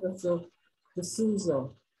much, Professor D'Souza.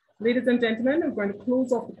 Ladies and gentlemen, I'm going to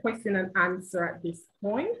close off the question and answer at this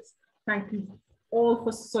point. Thank you all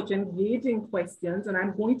for such engaging questions. And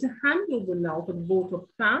I'm going to hand over now for the vote of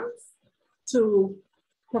thanks to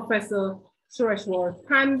Professor Sureshwar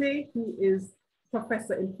Pandey, who is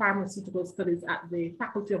Professor in Pharmaceutical Studies at the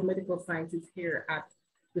Faculty of Medical Sciences here at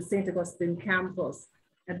the St. Augustine Campus.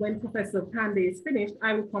 And when Professor Pandey is finished,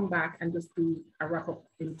 I will come back and just do a wrap up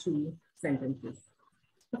in 2 sentences.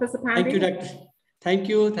 Professor Pandey. Thank you, Dr. Thank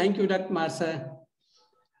you, Dr. Mercer.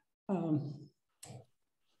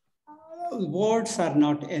 Words are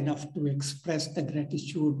not enough to express the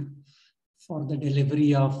gratitude for the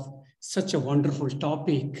delivery of such a wonderful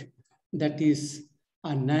topic, that is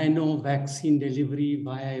a nano vaccine delivery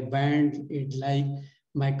via a band-aid-like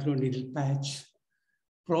microneedle patch.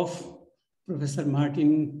 Professor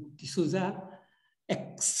Martin D'Souza,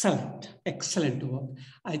 excellent work.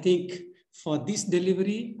 I think for this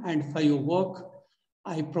delivery and for your work,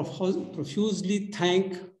 I profusely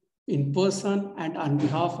thank in person and on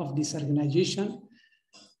behalf of this organization.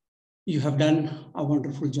 You have done a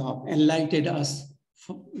wonderful job, enlightened us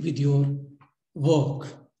with your work.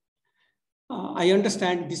 I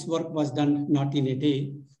understand this work was done not in a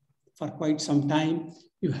day. For quite some time,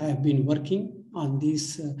 you have been working on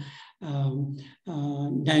these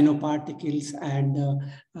nanoparticles and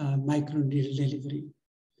microneedle delivery.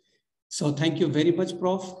 So thank you very much,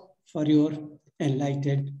 Prof, for your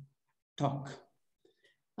enlightened talk.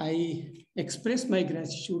 I express my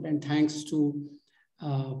gratitude and thanks to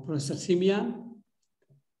Professor Simian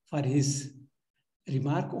for his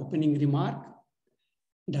opening remark,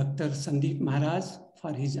 Dr. Sandeep Maharaj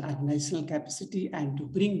for his organizational capacity and to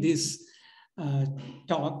bring this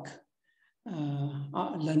talk,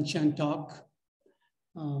 luncheon talk,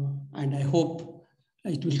 and I hope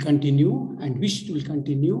it will continue and wish it will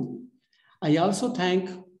continue. I also thank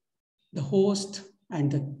the host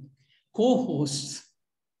and the co-hosts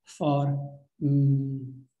for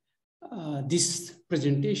this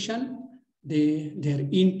presentation, their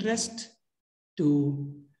interest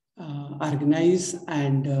to organize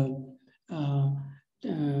and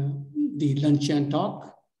the luncheon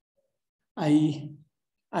talk. I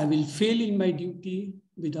will fail in my duty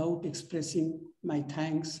without expressing my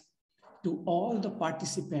thanks to all the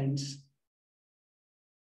participants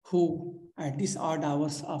who at these odd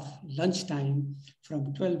hours of lunchtime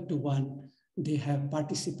from 12 to 1, they have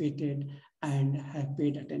participated and have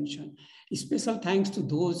paid attention. A special thanks to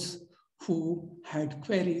those who had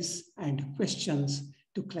queries and questions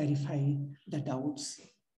to clarify the doubts.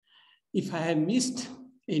 If I have missed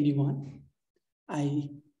anyone, I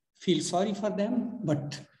feel sorry for them,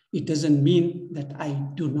 but it doesn't mean that I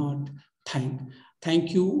do not thank.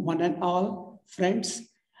 Thank you, one and all friends.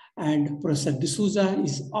 And Professor D'Souza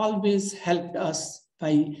has always helped us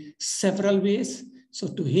by several ways. So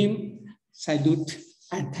to him, salute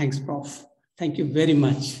and thanks, Prof. Thank you very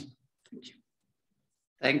much. Thank you.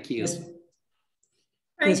 Thank you. Yes.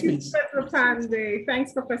 Thank you, Please. Professor Pandey.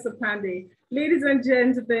 Thanks, Professor Pandey. Ladies and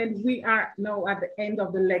gentlemen, we are now at the end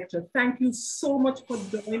of the lecture. Thank you so much for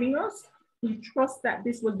joining us. We trust that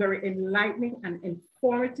this was very enlightening and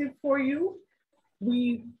informative for you.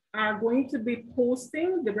 We are going to be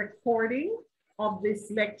posting the recording of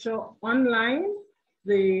this lecture online.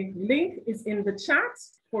 The link is in the chat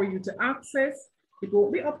for you to access. It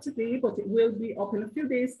won't be up today, but it will be up in a few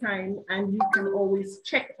days' time, and you can always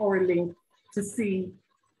check our link to see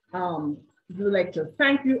the lecture.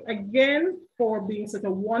 Thank you again for being such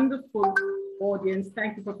a wonderful audience.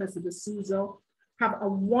 Thank you, Professor D'Souza. Have a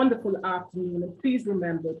wonderful afternoon, and please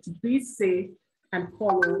remember to be safe and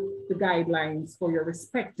follow the guidelines for your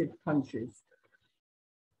respective countries.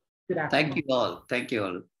 Good afternoon. Thank you all. Thank you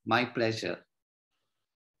all. My pleasure.